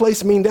about a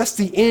place, I mean, that's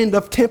the end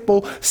of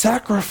temple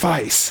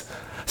sacrifice.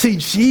 See,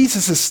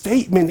 Jesus'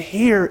 statement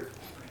here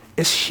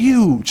is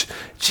huge.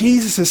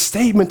 Jesus'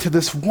 statement to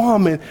this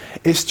woman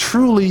is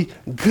truly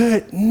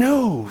good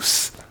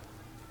news.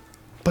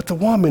 But the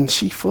woman,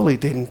 she fully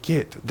didn't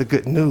get the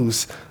good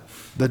news,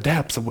 the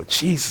depths of what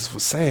Jesus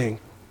was saying.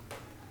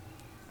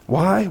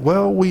 Why?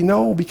 Well, we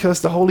know because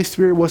the Holy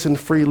Spirit wasn't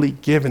freely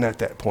given at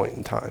that point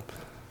in time.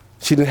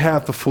 She didn't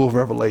have the full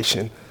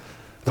revelation.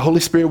 The Holy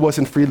Spirit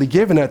wasn't freely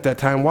given at that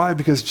time. Why?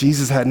 Because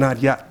Jesus had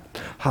not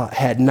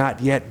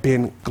yet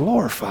been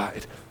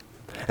glorified.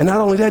 And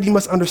not only that, you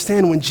must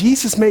understand when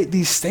Jesus made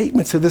these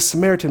statements to this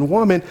Samaritan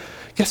woman,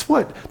 guess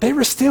what? They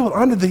were still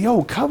under the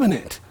old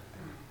covenant.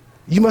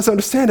 You must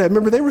understand that.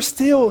 Remember, the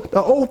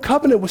old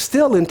covenant was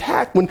still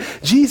intact when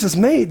Jesus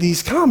made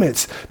these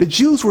comments. The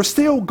Jews were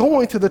still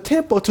going to the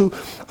temple to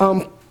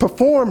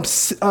perform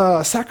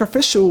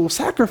sacrificial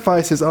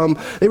sacrifices.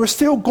 They were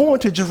still going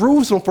to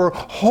Jerusalem for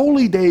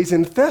holy days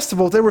and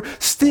festivals. They were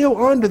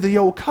still under the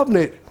old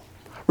covenant.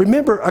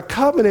 Remember, a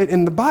covenant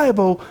in the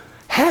Bible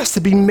has to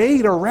be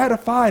made or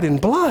ratified in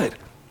blood.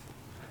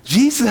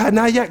 Jesus had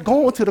not yet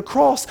gone to the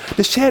cross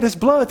to shed his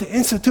blood to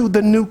institute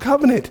the new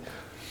covenant.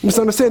 You must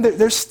understand that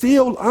they're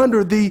still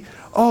under the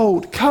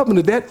old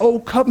covenant. That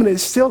old covenant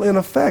is still in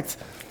effect,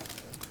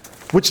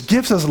 which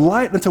gives us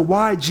light into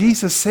why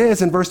Jesus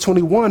says in verse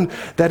 21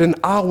 that an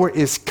hour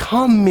is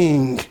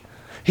coming.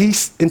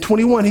 In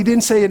 21, he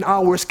didn't say an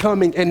hour is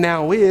coming and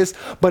now is,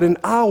 but an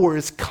hour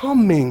is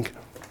coming.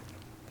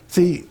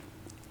 See,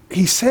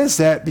 he says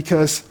that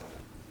because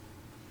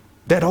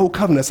that old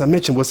covenant, as I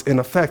mentioned, was in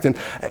effect. And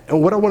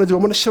what I want to do, I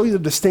want to show you the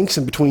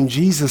distinction between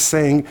Jesus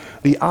saying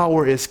the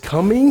hour is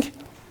coming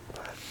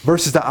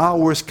versus the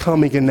hour is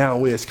coming and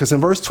now is. Because in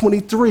verse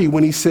 23,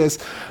 when he says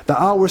the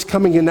hour is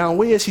coming and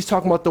now is, he's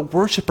talking about the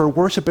worshiper,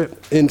 worship it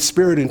in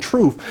spirit and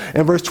truth.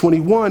 And verse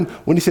 21,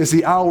 when he says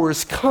the hour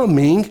is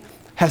coming,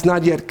 has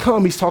not yet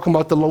come, he's talking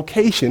about the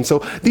location.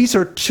 So these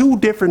are two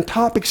different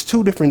topics,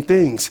 two different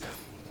things.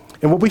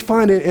 And what we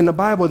find in the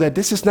Bible, that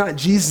this is not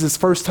Jesus'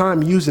 first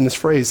time using this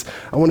phrase.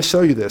 I want to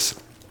show you this.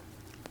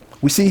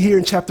 We see here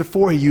in chapter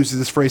 4, he uses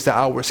this phrase, the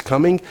hour is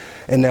coming,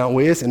 and now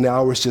is, and the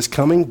hour is just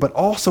coming. But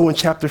also in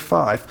chapter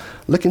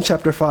 5, look in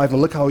chapter 5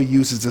 and look how he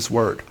uses this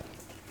word.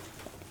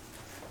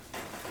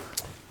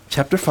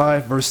 Chapter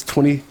 5, verse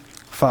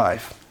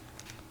 25.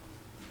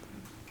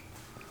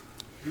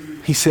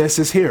 He says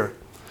this here.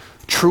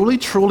 Truly,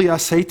 truly, I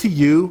say to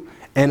you,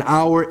 an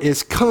hour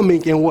is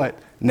coming, and what?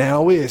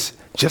 Now is.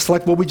 Just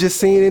like what we just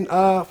seen in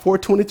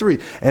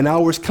 4:23. An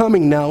hour is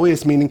coming, now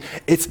is, meaning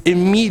it's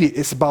immediate.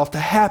 It's about to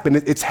happen.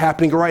 It's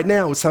happening right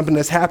now. It's something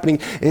that's happening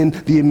in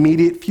the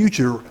immediate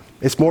future.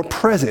 It's more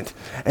present.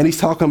 And he's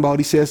talking about,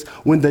 he says,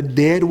 when the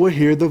dead will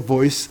hear the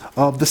voice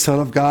of the Son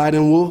of God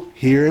and will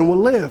hear and will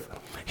live.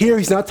 Here,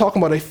 he's not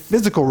talking about a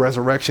physical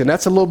resurrection.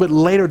 That's a little bit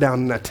later down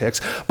in that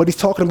text. But he's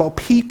talking about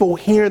people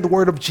hearing the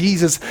word of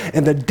Jesus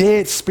and the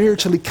dead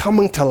spiritually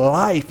coming to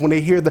life when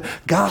they hear the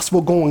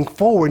gospel going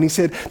forward. And he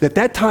said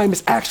that time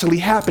is actually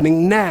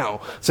happening now.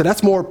 So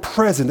that's more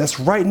present. That's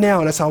right now.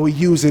 And that's how we're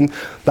using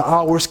the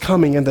hours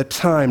coming and the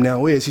time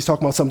now is. He's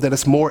talking about something that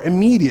is more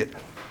immediate.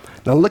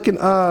 Now look in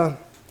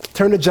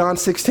Turn to John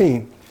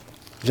 16.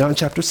 John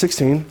chapter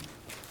 16.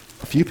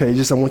 A few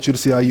pages. I want you to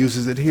see how he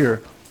uses it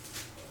here.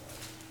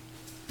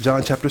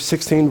 John chapter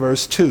 16,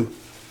 verse 2.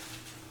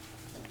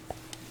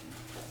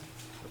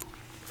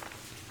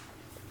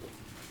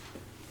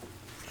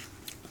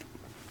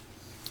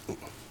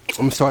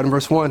 I'm going to start in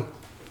verse 1,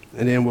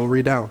 and then we'll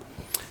read down.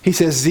 He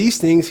says, these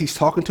things, he's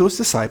talking to his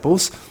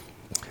disciples,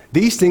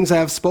 these things I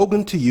have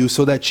spoken to you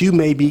so that you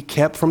may be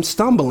kept from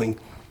stumbling.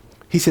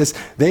 He says,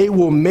 they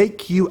will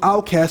make you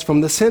outcast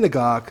from the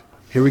synagogue.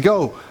 Here we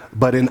go.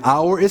 But an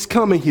hour is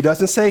coming. He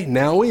doesn't say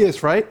now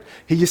is, right?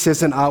 He just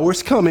says an hour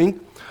is coming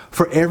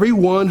for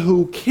everyone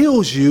who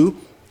kills you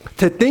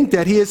to think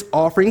that he is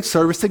offering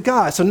service to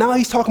God. So now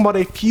he's talking about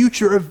a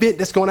future event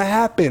that's going to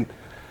happen,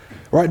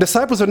 right?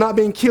 Disciples are not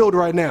being killed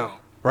right now,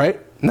 right?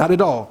 Not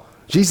at all.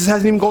 Jesus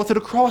hasn't even gone to the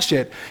cross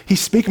yet.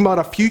 He's speaking about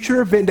a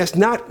future event that's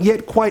not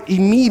yet quite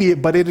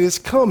immediate, but it is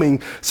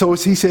coming. So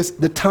he says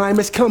the time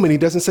is coming. He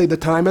doesn't say the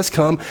time has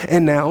come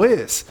and now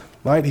is,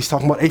 right? He's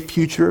talking about a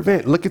future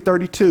event. Look at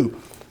 32,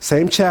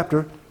 same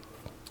chapter,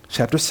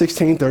 chapter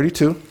 16,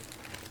 32.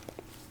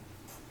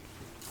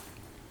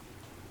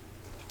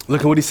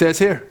 Look at what he says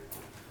here.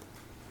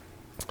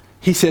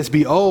 He says,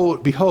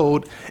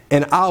 behold,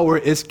 an hour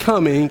is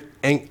coming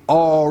and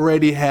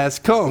already has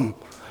come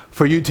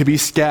for you to be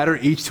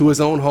scattered each to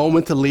his own home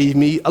and to leave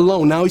me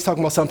alone. Now he's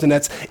talking about something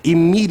that's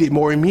immediate,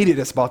 more immediate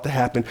that's about to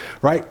happen,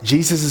 right?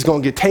 Jesus is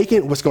going to get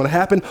taken. What's going to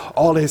happen?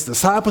 All of his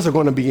disciples are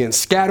going to begin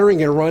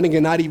scattering and running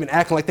and not even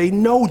acting like they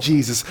know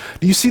Jesus.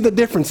 Do you see the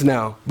difference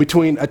now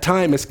between a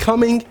time is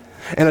coming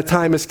and a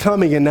time is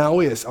coming and now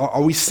is?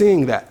 Are we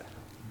seeing that?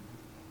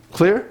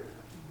 Clear?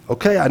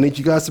 Okay, I need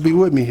you guys to be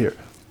with me here.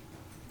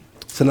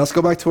 So now let's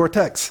go back to our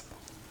text.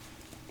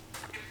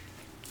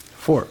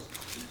 4.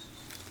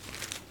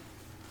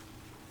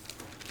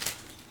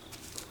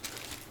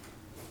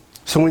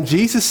 So when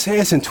Jesus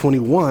says in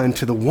 21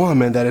 to the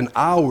woman that an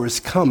hour is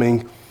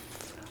coming,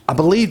 I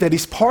believe that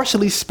he's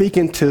partially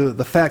speaking to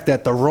the fact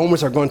that the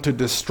Romans are going to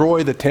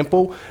destroy the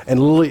temple,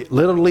 and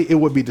literally it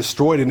would be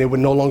destroyed and it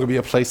would no longer be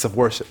a place of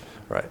worship,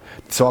 right?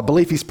 So I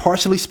believe he's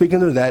partially speaking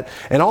to that.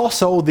 And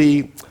also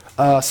the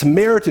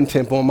Samaritan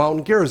temple on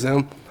Mount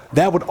Gerizim,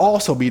 that would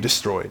also be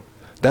destroyed.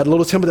 That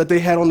little temple that they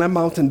had on that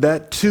mountain,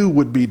 that too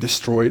would be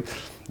destroyed.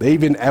 They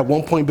even at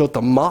one point built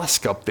a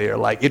mosque up there.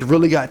 Like it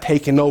really got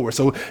taken over.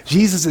 So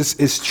Jesus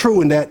is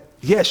true in that,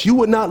 yes, you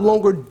would not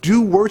longer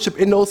do worship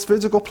in those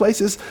physical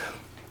places.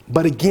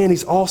 But again,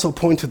 he's also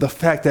pointing to the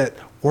fact that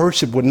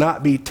worship would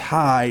not be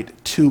tied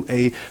to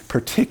a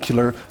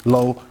particular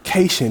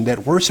location, that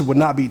worship would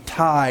not be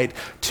tied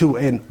to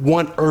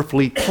one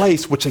earthly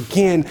place, which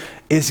again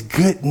is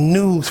good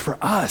news for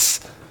us.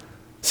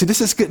 See,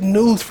 this is good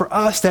news for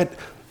us that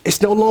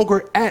it's no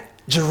longer at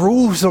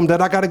Jerusalem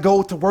that I got to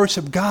go to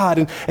worship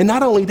God. And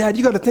not only that,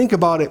 you got to think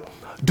about it.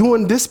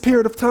 During this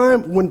period of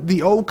time when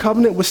the old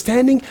covenant was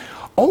standing,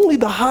 only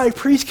the high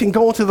priest can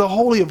go into the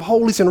Holy of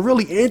Holies and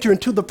really enter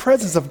into the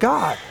presence of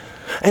God.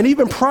 And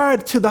even prior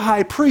to the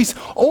high priest,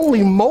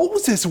 only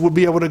Moses would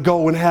be able to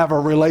go and have a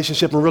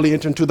relationship and really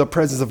enter into the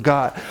presence of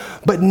God.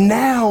 But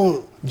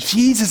now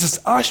Jesus is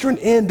ushering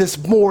in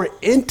this more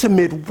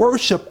intimate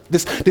worship,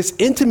 this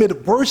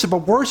intimate worship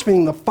of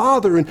worshiping the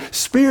Father in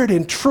spirit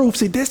and truth.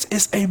 See, this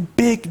is a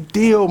big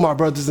deal, my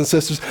brothers and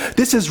sisters.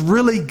 This is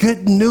really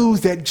good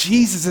news that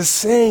Jesus is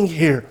saying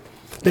here,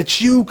 that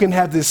you can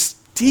have this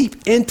deep,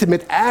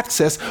 intimate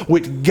access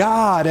with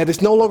God that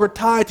is no longer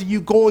tied to you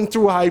going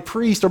through a high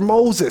priest or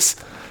Moses,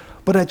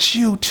 but that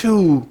you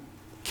too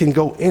can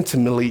go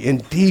intimately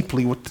and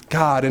deeply with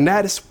God. And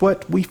that is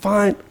what we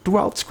find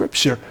throughout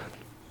Scripture.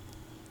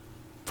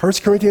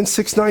 1 Corinthians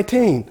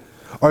 6:19.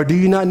 Or do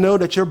you not know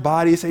that your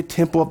body is a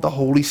temple of the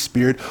Holy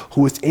Spirit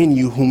who is in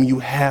you, whom you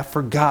have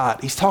for God?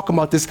 He's talking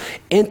about this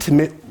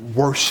intimate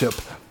worship.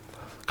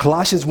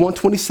 Colossians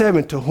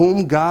 1:27, to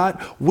whom God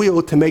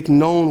willed to make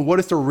known what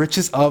is the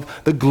riches of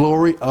the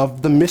glory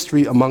of the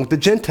mystery among the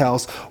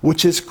Gentiles,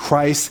 which is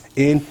Christ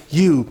in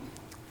you.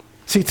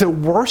 See, to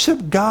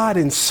worship God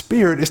in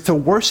spirit is to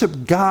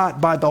worship God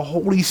by the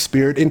Holy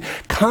Spirit in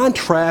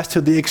contrast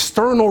to the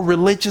external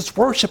religious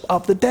worship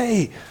of the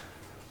day.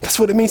 That's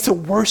what it means to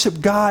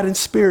worship God in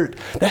spirit.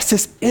 That's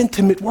this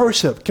intimate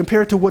worship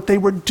compared to what they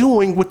were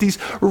doing with these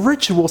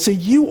rituals. See,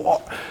 you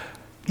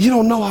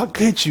don't know how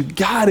good you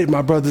got it,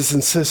 my brothers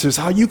and sisters,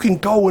 how you can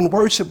go and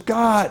worship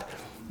God.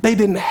 They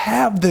didn't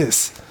have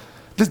this.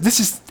 This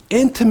is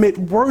intimate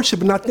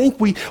worship, and I think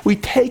we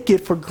take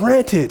it for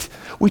granted.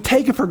 We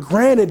take it for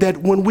granted that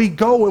when we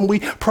go and we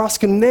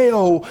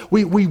proskuneo,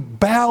 we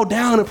bow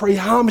down and pray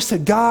homage to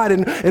God,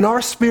 and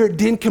our spirit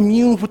then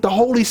communes with the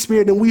Holy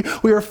Spirit, and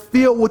we are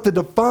filled with the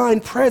divine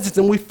presence,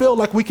 and we feel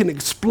like we can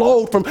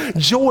explode from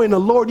joy in the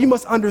Lord. You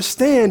must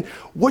understand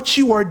what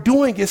you are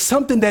doing is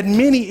something that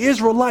many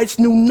Israelites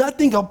knew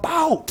nothing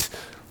about.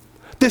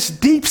 This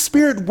deep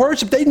spirit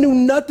worship, they knew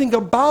nothing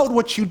about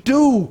what you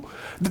do.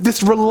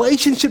 This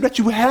relationship that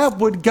you have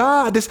with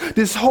God,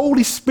 this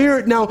Holy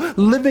Spirit now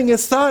living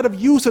inside of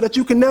you so that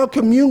you can now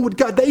commune with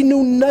God. They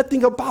knew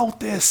nothing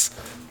about this.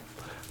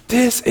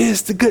 This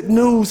is the good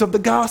news of the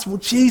gospel.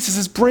 Jesus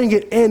is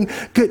bringing in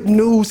good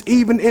news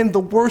even in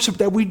the worship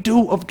that we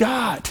do of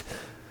God.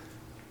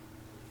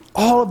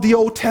 All of the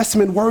Old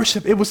Testament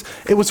worship, it was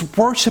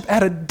worship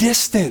at a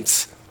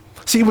distance.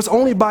 See, it was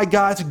only by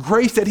God's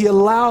grace that he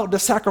allowed the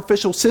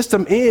sacrificial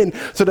system in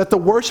so that the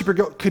worshiper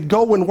could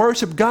go and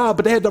worship God,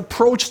 but they had to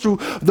approach through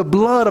the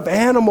blood of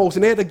animals,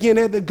 and they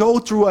had to go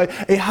through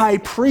a high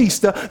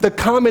priest. The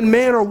common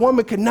man or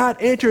woman could not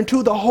enter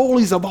into the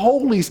holies of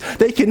holies.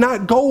 They could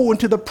not go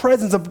into the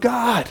presence of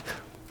God.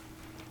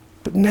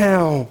 But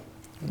now,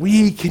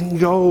 we can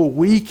go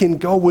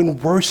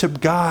and worship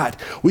God.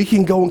 We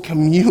can go and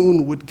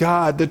commune with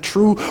God. The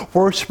true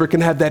worshiper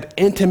can have that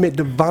intimate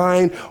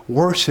divine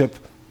worship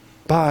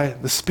by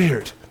the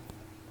Spirit.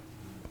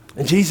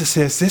 And Jesus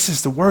says this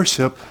is the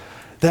worship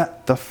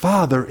that the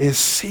Father is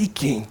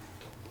seeking.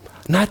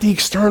 Not the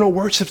external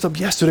worships of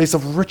yesterday's,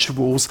 of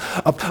rituals,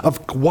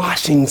 of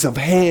washings of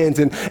hands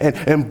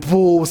and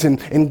bulls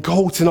and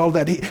goats and all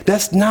that.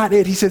 That's not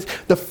it. He says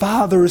the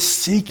Father is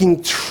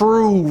seeking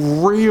true,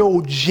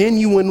 real,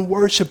 genuine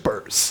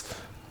worshipers.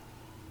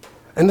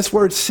 And this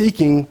word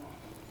seeking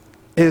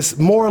is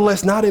more or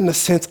less not in the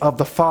sense of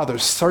the Father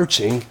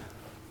searching,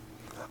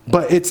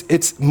 but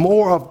it's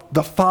more of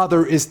the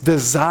Father is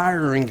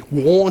desiring,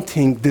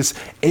 wanting this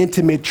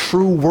intimate,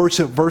 true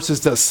worship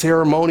versus the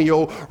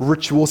ceremonial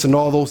rituals and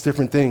all those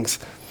different things.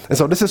 And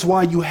so this is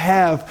why you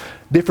have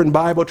different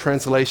Bible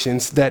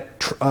translations that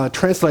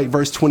translate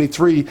verse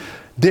 23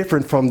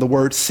 different from the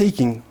word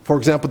seeking. For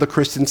example, the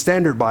Christian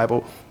Standard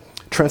Bible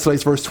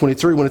translates verse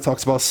 23 when it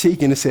talks about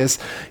seeking. It says,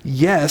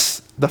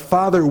 yes, the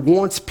Father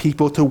wants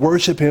people to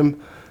worship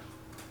him,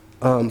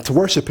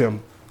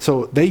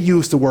 So they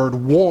use the word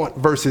want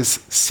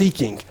versus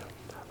seeking.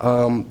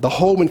 The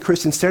Holman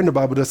Christian Standard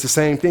Bible does the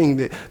same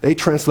thing. They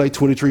translate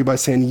 23 by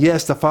saying,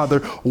 yes, the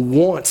Father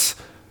wants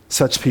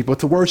such people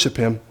to worship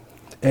him.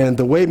 And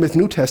the Weymouth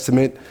New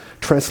Testament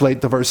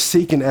translate the verse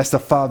seeking as the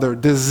Father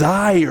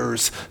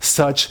desires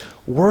such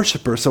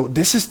worshipers. So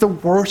this is the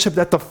worship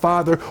that the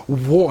Father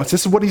wants.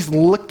 This is what he's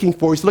looking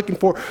for. He's looking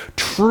for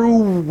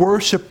true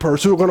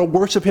worshipers who are going to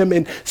worship him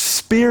in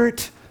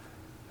spirit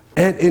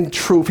and in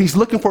truth. He's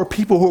looking for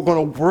people who are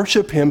going to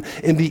worship him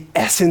in the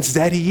essence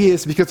that he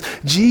is, because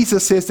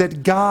Jesus says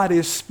that God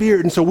is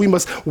spirit, and so we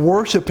must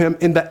worship him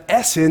in the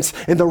essence,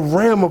 in the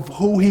realm of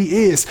who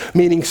he is,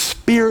 meaning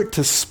spirit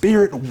to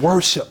spirit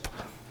worship.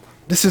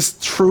 This is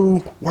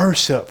true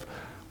worship,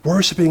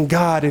 worshiping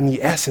God in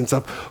the essence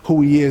of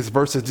who he is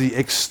versus the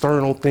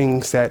external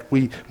things that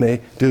we may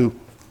do.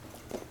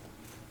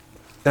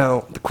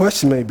 Now, the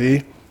question may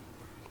be,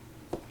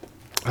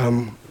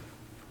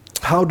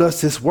 how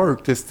does this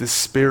work, this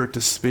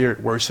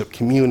spirit-to-spirit worship,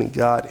 communing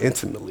God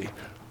intimately?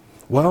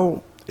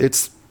 Well,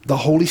 it's the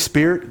Holy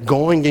Spirit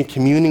going and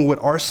communing with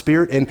our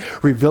spirit and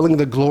revealing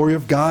the glory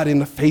of God in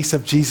the face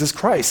of Jesus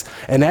Christ.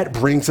 And that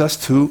brings us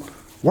to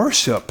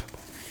worship.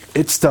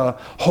 It's the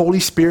Holy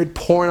Spirit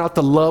pouring out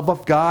the love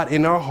of God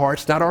in our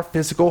hearts, not our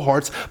physical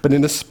hearts, but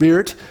in the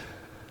spirit,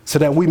 so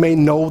that we may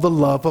know the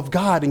love of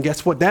God. And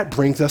guess what? That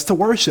brings us to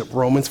worship,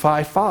 Romans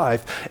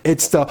 5:5.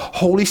 It's the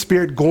Holy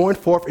Spirit going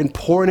forth and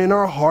pouring in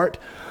our heart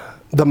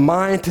the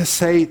mind to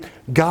say,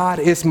 God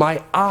is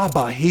my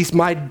Abba, he's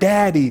my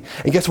daddy.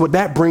 And guess what?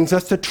 That brings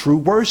us to true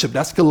worship.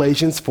 That's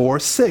Galatians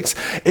 4:6.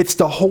 It's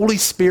the Holy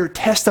Spirit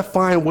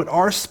testifying with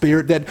our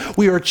spirit that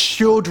we are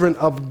children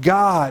of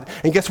God.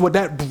 And guess what?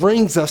 That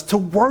brings us to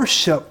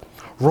worship.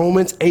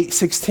 Romans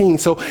 8:16.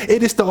 So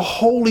it is the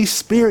Holy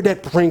Spirit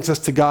that brings us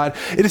to God.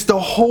 It is the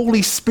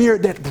Holy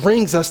Spirit that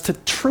brings us to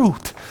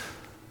truth.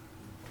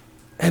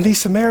 And these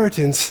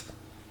Samaritans,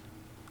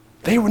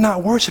 they were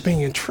not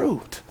worshiping in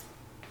truth.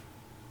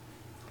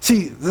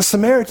 See, the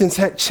Samaritans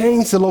had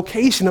changed the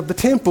location of the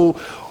temple,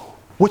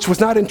 which was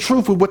not in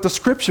truth with what the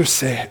scripture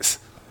says.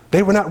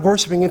 They were not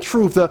worshiping in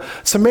truth. The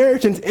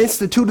Samaritans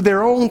instituted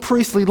their own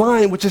priestly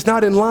line, which is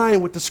not in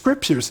line with the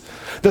scriptures.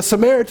 The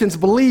Samaritans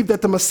believed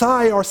that the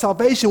Messiah or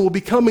salvation will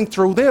be coming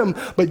through them,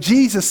 but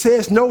Jesus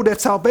says no,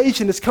 that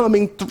salvation is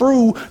coming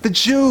through the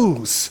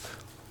Jews.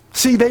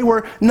 See, they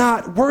were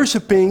not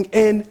worshiping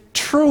in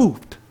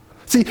truth.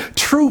 See,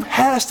 truth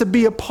has to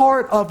be a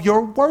part of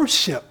your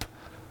worship.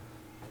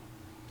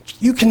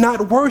 You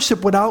cannot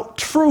worship without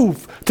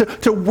truth.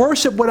 To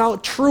worship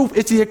without truth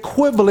is the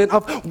equivalent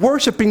of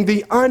worshiping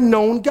the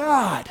unknown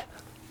God.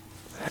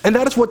 And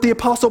that is what the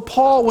Apostle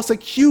Paul was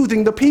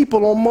accusing the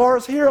people on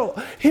Mars Hill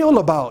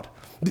about.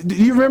 Do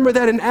you remember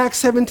that in Acts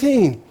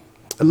 17?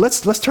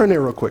 Let's turn there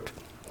real quick.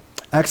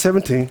 Acts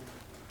 17.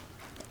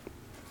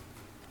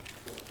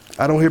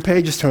 I don't hear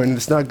pages turning.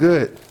 It's not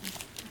good.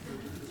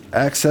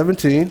 Acts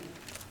 17.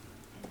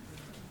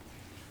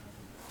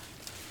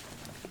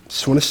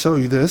 Just want to show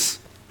you this.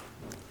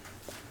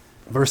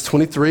 Verse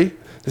 23,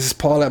 this is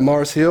Paul at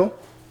Mars Hill.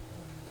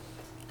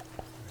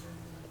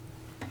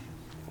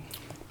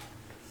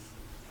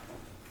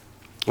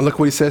 Look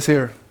what he says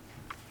here.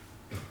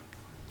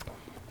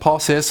 Paul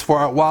says,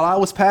 for while I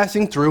was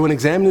passing through and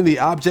examining the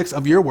objects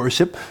of your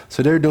worship,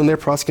 so they're doing their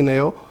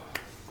proskuneo,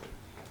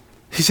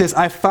 he He says,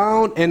 I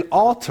found an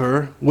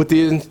altar with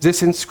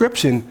this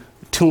inscription,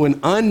 to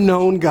an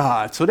unknown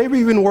God. So they were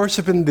even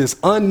worshiping this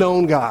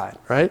unknown God,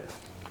 right?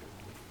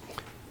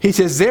 He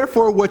says,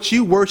 therefore, what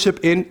you worship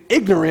in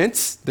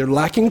ignorance, they're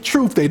lacking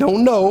truth, they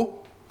don't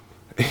know.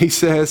 He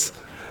says,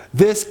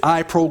 this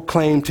I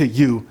proclaim to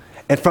you.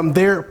 And from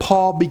there,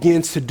 Paul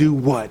begins to do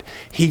what?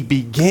 He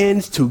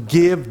begins to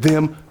give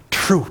them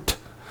truth.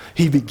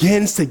 He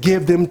begins to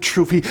give them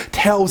truth. He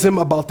tells them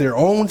about their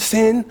own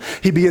sin.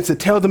 He begins to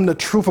tell them the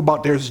truth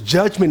about there's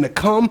judgment to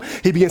come.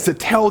 He begins to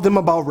tell them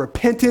about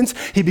repentance.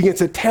 He begins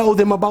to tell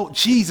them about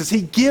Jesus.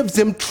 He gives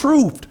them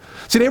truth.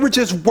 See, they were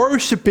just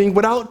worshiping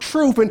without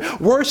truth, and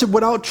worship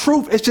without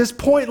truth is just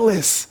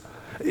pointless.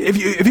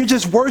 If you're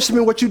just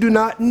worshiping what you do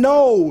not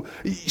know,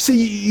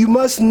 see, you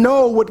must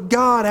know what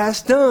God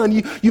has done.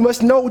 You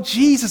must know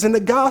Jesus and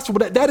the gospel.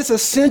 That is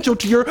essential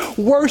to your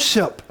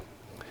worship.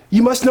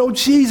 You must know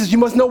Jesus. You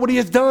must know what he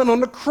has done on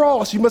the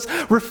cross. You must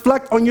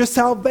reflect on your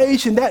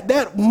salvation.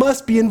 That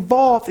must be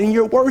involved in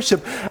your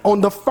worship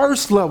on the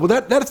first level.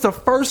 That is the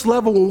first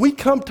level. When we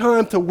come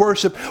time to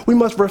worship, we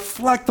must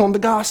reflect on the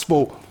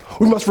gospel.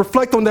 We must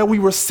reflect on that we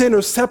were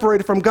sinners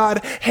separated from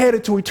God,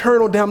 headed to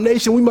eternal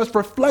damnation. We must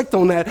reflect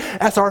on that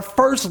as our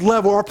first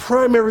level, our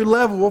primary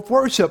level of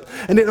worship.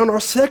 And then on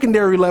our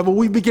secondary level,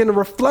 we begin to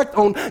reflect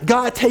on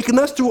God taking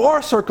us through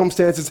our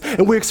circumstances,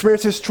 and we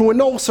experience this true in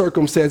those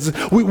circumstances.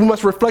 We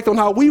must reflect on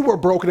how we were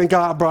broken and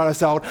God brought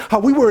us out, how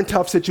we were in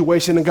tough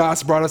situations and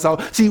God's brought us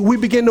out. See, we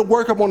begin to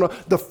work up on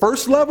the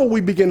first level.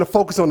 We begin to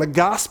focus on the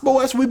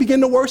gospel as we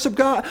begin to worship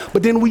God,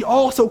 but then we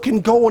also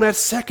can go on that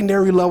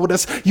secondary level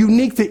that's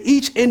unique to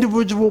each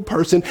individual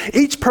person.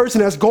 Each person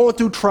has gone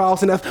through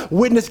trials and has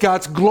witnessed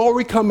God's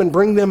glory come and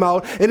bring them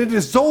out. And it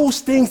is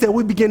those things that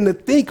we begin to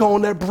think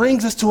on that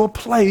brings us to a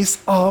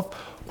place of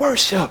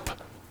worship.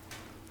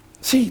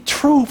 See,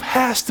 truth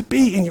has to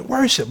be in your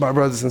worship, my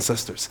brothers and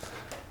sisters.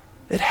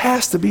 It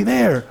has to be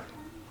there.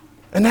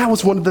 And that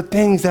was one of the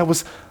things that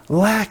was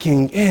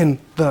lacking in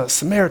the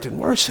Samaritan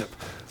worship.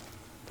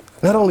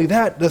 Not only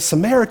that, the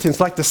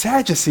Samaritans, like the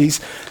Sadducees,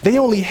 they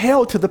only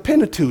held to the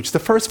Pentateuch, the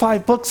first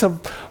 5 books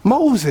of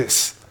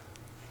Moses.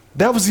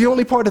 That was the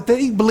only part that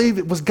they believed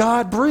it was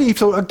God breathed.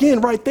 So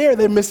again, right there,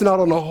 they're missing out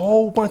on a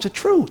whole bunch of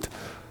truth.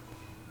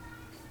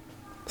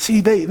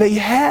 See, they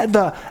had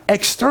the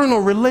external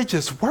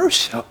religious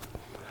worship,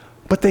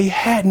 but they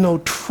had no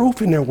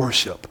truth in their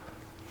worship.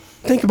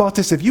 Think about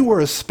this. If you were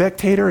a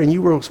spectator and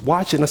you were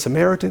watching the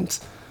Samaritans,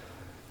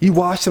 you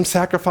watched them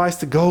sacrifice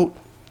the goat,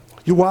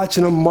 you're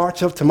watching them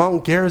march up to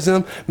Mount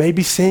Gerizim,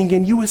 maybe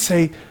singing, you would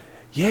say,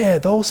 yeah,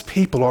 those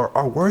people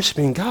are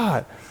worshiping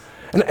God.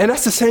 And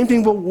that's the same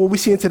thing what we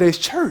see in today's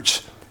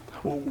church.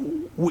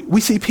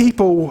 We see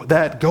people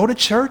that go to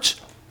church,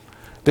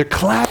 they're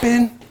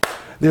clapping,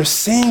 they're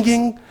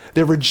singing,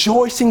 they're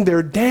rejoicing,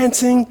 they're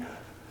dancing.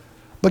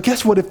 But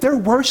guess what? If their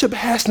worship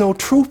has no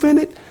truth in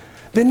it,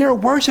 then their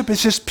worship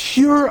is just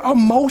pure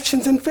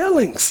emotions and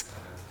feelings.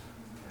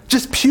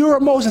 Just pure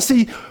emotion.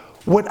 See,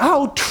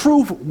 without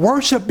truth,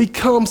 worship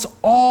becomes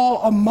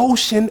all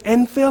emotion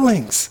and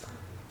feelings.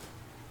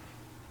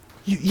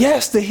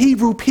 Yes, the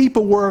Hebrew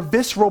people were a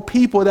visceral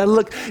people that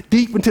looked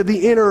deep into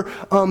the inner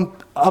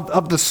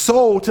of the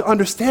soul to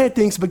understand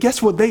things. But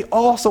guess what? They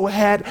also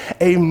had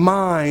a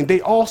mind.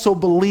 They also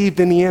believed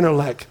in the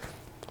intellect.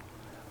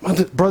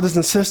 Brothers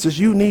and sisters,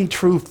 you need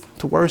truth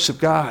to worship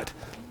God.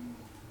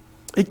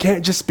 It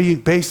can't just be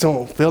based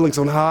on feelings,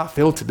 on how I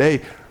feel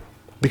today.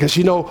 Because,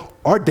 you know,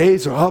 our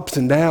days are ups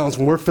and downs.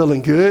 When we're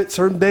feeling good,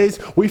 certain days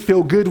we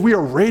feel good. We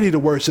are ready to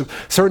worship.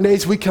 Certain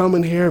days we come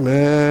in here,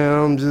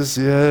 man,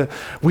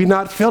 we're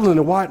not feeling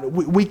it. Why?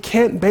 We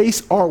can't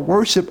base our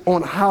worship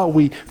on how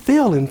we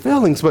feel in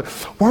feelings. But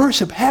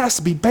worship has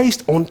to be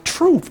based on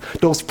truth.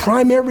 Those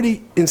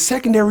primary and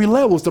secondary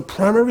levels, the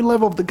primary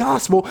level of the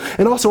gospel,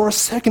 and also our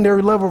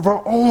secondary level of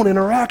our own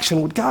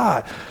interaction with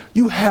God.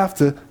 You have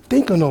to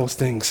think on those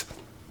things.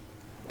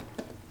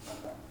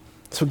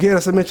 So again,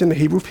 as I mentioned, the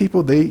Hebrew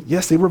people, they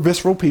were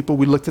visceral people.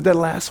 We looked at that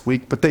last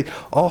week, but they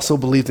also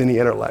believed in the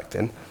intellect.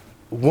 And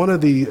one of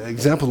the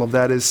examples of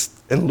that is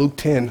in Luke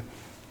 10.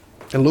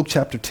 In Luke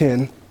chapter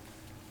 10,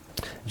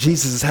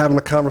 Jesus is having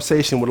a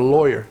conversation with a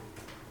lawyer,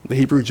 the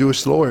Hebrew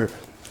Jewish lawyer.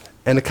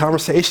 And the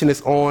conversation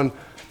is on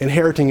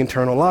inheriting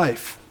eternal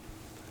life.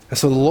 And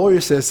so the lawyer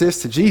says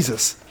this to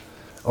Jesus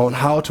on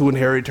how to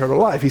inherit eternal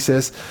life. He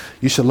says,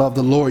 you should love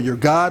the Lord your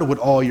God with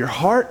all your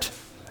heart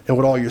and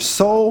with all your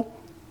soul.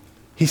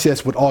 He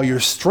says, with all your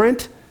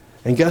strength,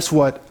 and guess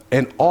what?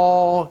 And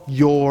all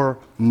your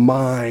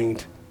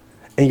mind,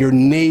 and your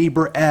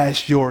neighbor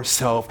as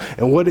yourself.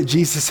 And what did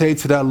Jesus say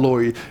to that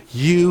lawyer?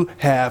 You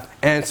have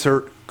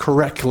answered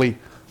correctly.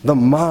 The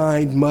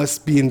mind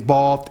must be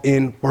involved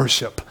in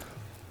worship.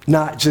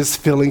 Not just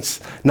feelings,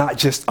 not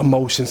just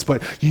emotions,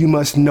 but you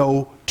must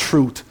know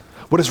truth.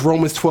 What does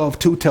Romans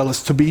 12:2 tell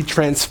us? To be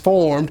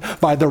transformed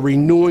by the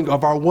renewing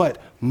of our what?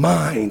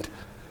 Mind.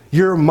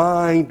 Your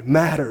mind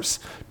matters.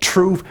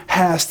 Truth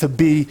has to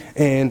be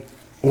in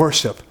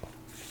worship.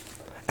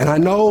 And I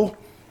know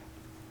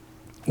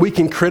we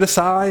can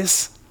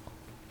criticize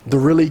the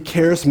really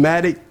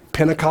charismatic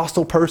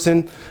Pentecostal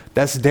person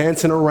that's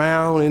dancing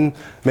around and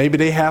maybe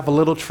they have a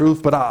little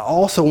truth, but I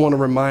also want to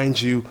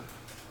remind you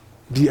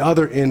the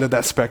other end of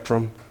that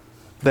spectrum,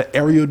 the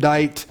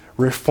erudite,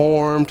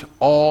 reformed,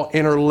 all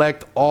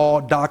intellect,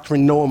 all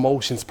doctrine, no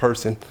emotions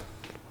person.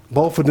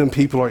 Both of them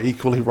people are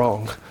equally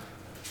wrong.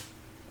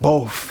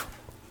 Both.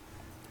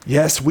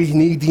 Yes, we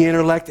need the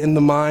intellect and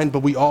the mind, but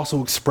we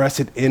also express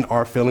it in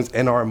our feelings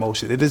and our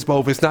emotions. It is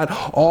both. It's not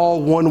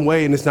all one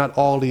way and it's not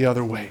all the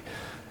other way.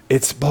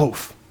 It's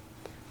both.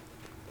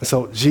 And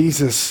so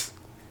Jesus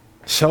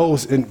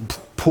shows and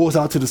pulls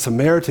out to the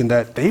Samaritan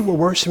that they were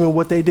worshiping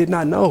what they did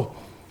not know.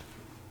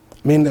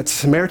 I mean, that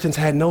Samaritans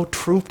had no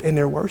truth in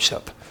their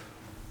worship.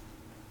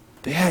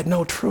 They had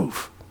no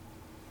truth.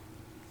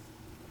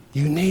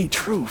 You need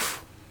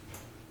truth.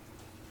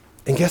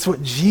 And guess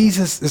what?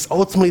 Jesus is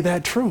ultimately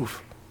that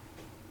truth.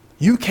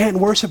 You can't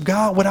worship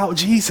God without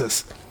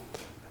Jesus.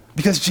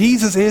 Because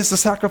Jesus is the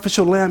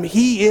sacrificial lamb.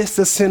 He is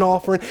the sin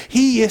offering.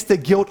 He is the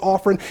guilt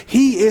offering.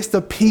 He is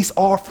the peace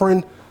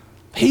offering.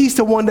 He's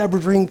the one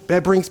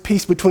that brings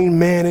peace between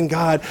man and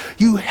God.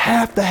 You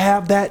have to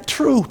have that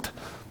truth.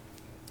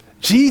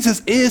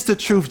 Jesus is the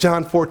truth,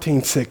 John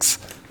 14:6.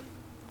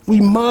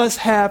 We must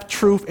have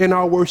truth in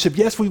our worship.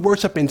 Yes, we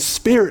worship in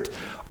spirit,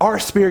 our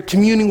spirit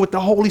communing with the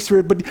Holy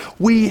Spirit, but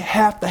we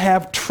have to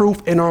have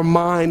truth in our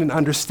mind and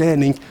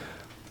understanding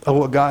of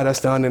what God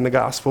has done in the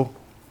gospel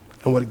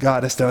and what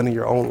God has done in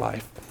your own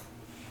life.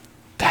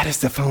 That is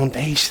the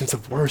foundations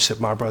of worship,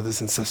 my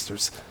brothers and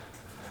sisters.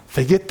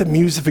 Forget the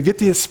music, forget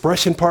the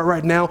expression part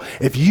right now.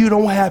 If you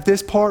don't have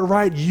this part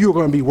right, you're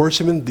going to be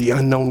worshiping the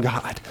unknown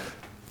God.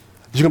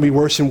 You're going to be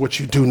worshiping what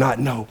you do not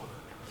know.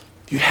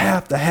 You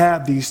have to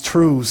have these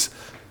truths.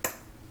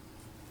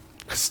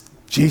 Because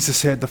Jesus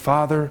said the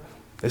Father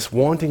is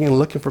wanting and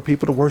looking for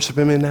people to worship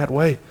him in that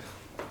way,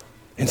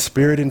 in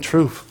spirit and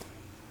truth.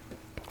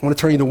 I want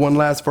to turn you to one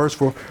last verse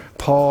where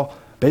Paul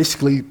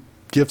basically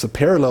gives a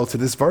parallel to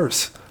this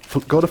verse.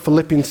 Go to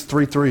Philippians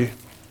 3:3.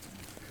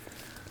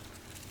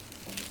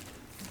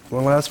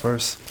 One last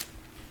verse.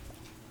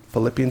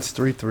 Philippians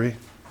 3:3.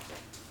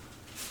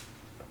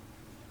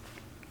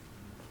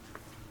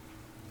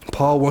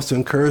 Paul wants to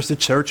encourage the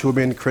church who are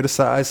being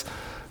criticized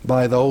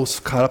by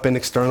those caught up in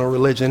external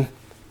religion.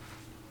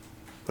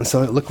 And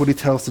so look what he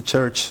tells the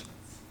church.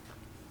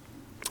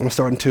 I'm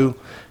starting 2.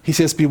 He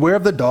says, beware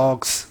of the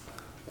dogs,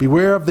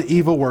 beware of the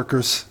evil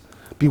workers,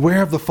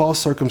 beware of the false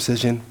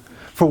circumcision,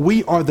 for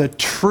we are the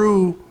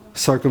true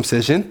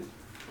circumcision.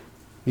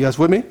 You guys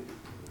with me?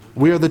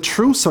 We are the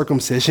true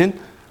circumcision.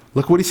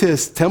 Look what he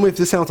says. Tell me if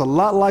this sounds a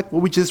lot like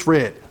what we just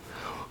read.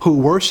 Who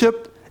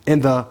worship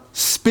in the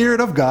Spirit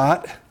of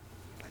God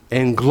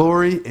and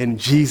glory in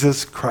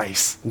Jesus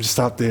Christ. I'm just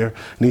stop there.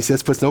 And he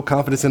says, puts no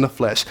confidence in the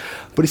flesh.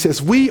 But he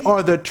says, we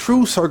are the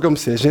true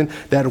circumcision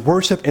that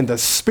worship in the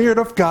Spirit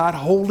of God,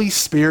 Holy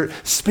Spirit,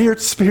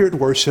 Spirit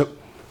worship,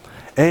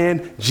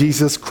 and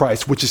Jesus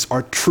Christ, which is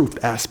our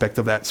truth aspect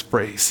of that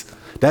phrase.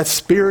 That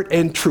spirit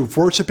and truth,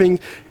 worshiping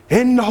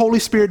in the Holy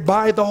Spirit,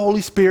 by the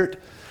Holy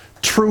Spirit,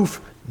 truth,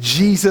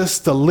 Jesus,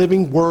 the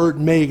living word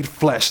made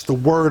flesh, the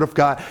word of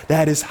God.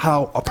 That is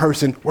how a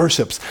person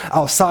worships.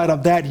 Outside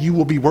of that, you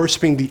will be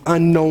worshiping the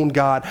unknown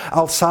God.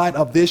 Outside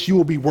of this, you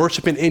will be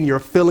worshiping in your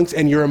feelings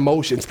and your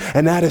emotions.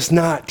 And that is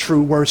not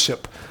true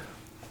worship.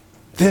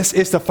 This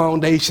is the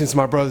foundations,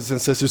 my brothers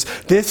and sisters.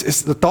 This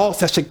is the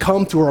thoughts that should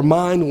come to our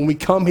mind when we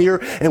come here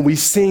and we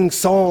sing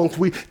songs.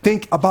 We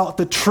think about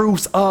the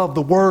truths of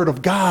the word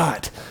of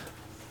God.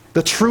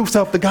 The truths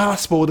of the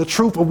gospel, the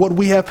truth of what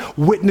we have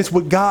witnessed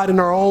with God in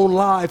our own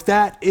lives.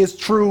 That is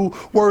true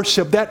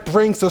worship. That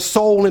brings the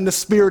soul and the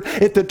spirit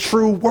into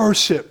true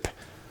worship.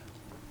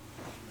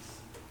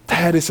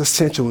 That is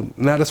essential.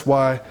 And that is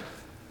why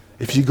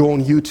if you go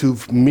on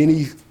YouTube,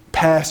 many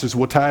pastors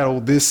will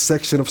title this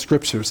section of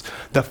scriptures,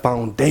 The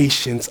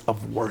Foundations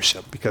of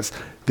Worship, because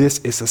this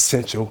is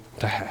essential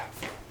to have.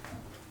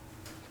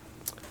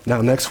 Now,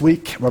 next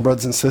week, my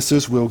brothers and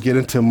sisters, we'll get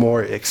into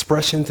more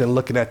expressions and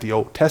looking at the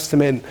Old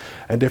Testament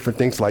and different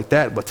things like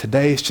that. But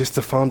today is just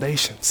the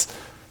foundations.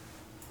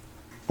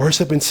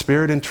 Worship in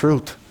spirit and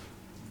truth.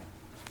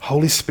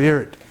 Holy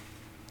Spirit,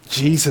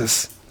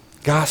 Jesus,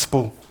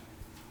 gospel.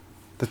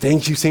 The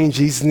things you've seen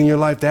Jesus in your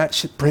life, that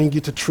should bring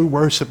you to true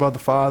worship of the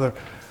Father.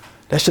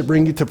 That should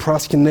bring you to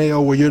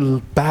proskuneo, where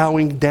you're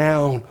bowing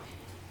down,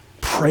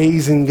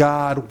 praising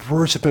God,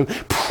 worshiping,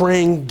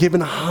 praying, giving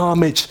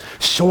homage,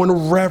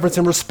 showing reverence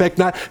and respect,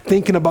 not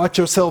thinking about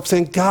yourself,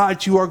 saying,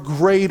 God, you are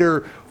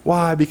greater.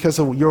 Why? Because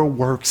of your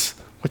works,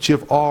 which you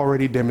have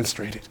already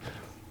demonstrated.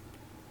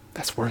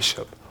 That's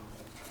worship.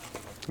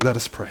 Let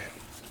us pray.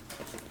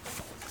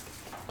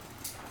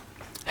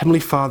 Heavenly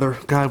Father,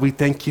 God, we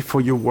thank you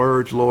for your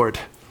word, Lord.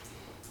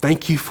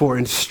 Thank you for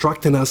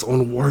instructing us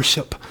on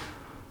worship.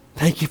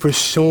 Thank you for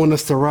showing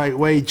us the right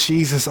way,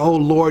 Jesus. Oh,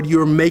 Lord,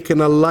 you're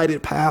making a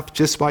lighted path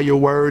just by your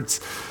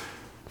words,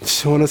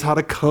 showing us how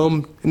to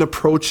come and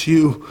approach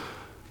you,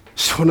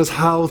 showing us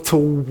how to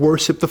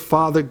worship the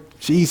Father.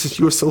 Jesus,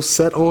 you are so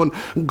set on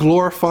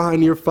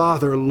glorifying your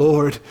Father,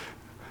 Lord.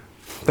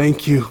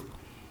 Thank you.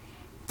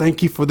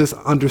 thank you for this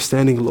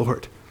understanding,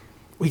 Lord.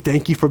 We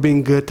thank you for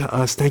being good to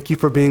us. Thank you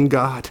for being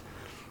God.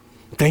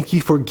 Thank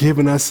you for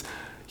giving us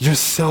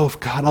yourself,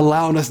 God,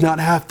 allowing us not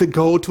to have to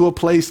go to a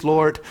place,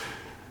 Lord,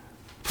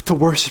 but to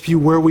worship you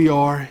where we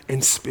are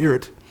in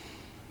spirit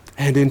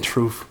and in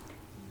truth.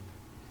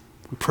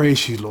 We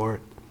praise you,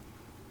 Lord.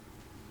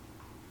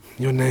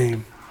 In your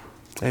name,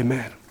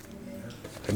 amen.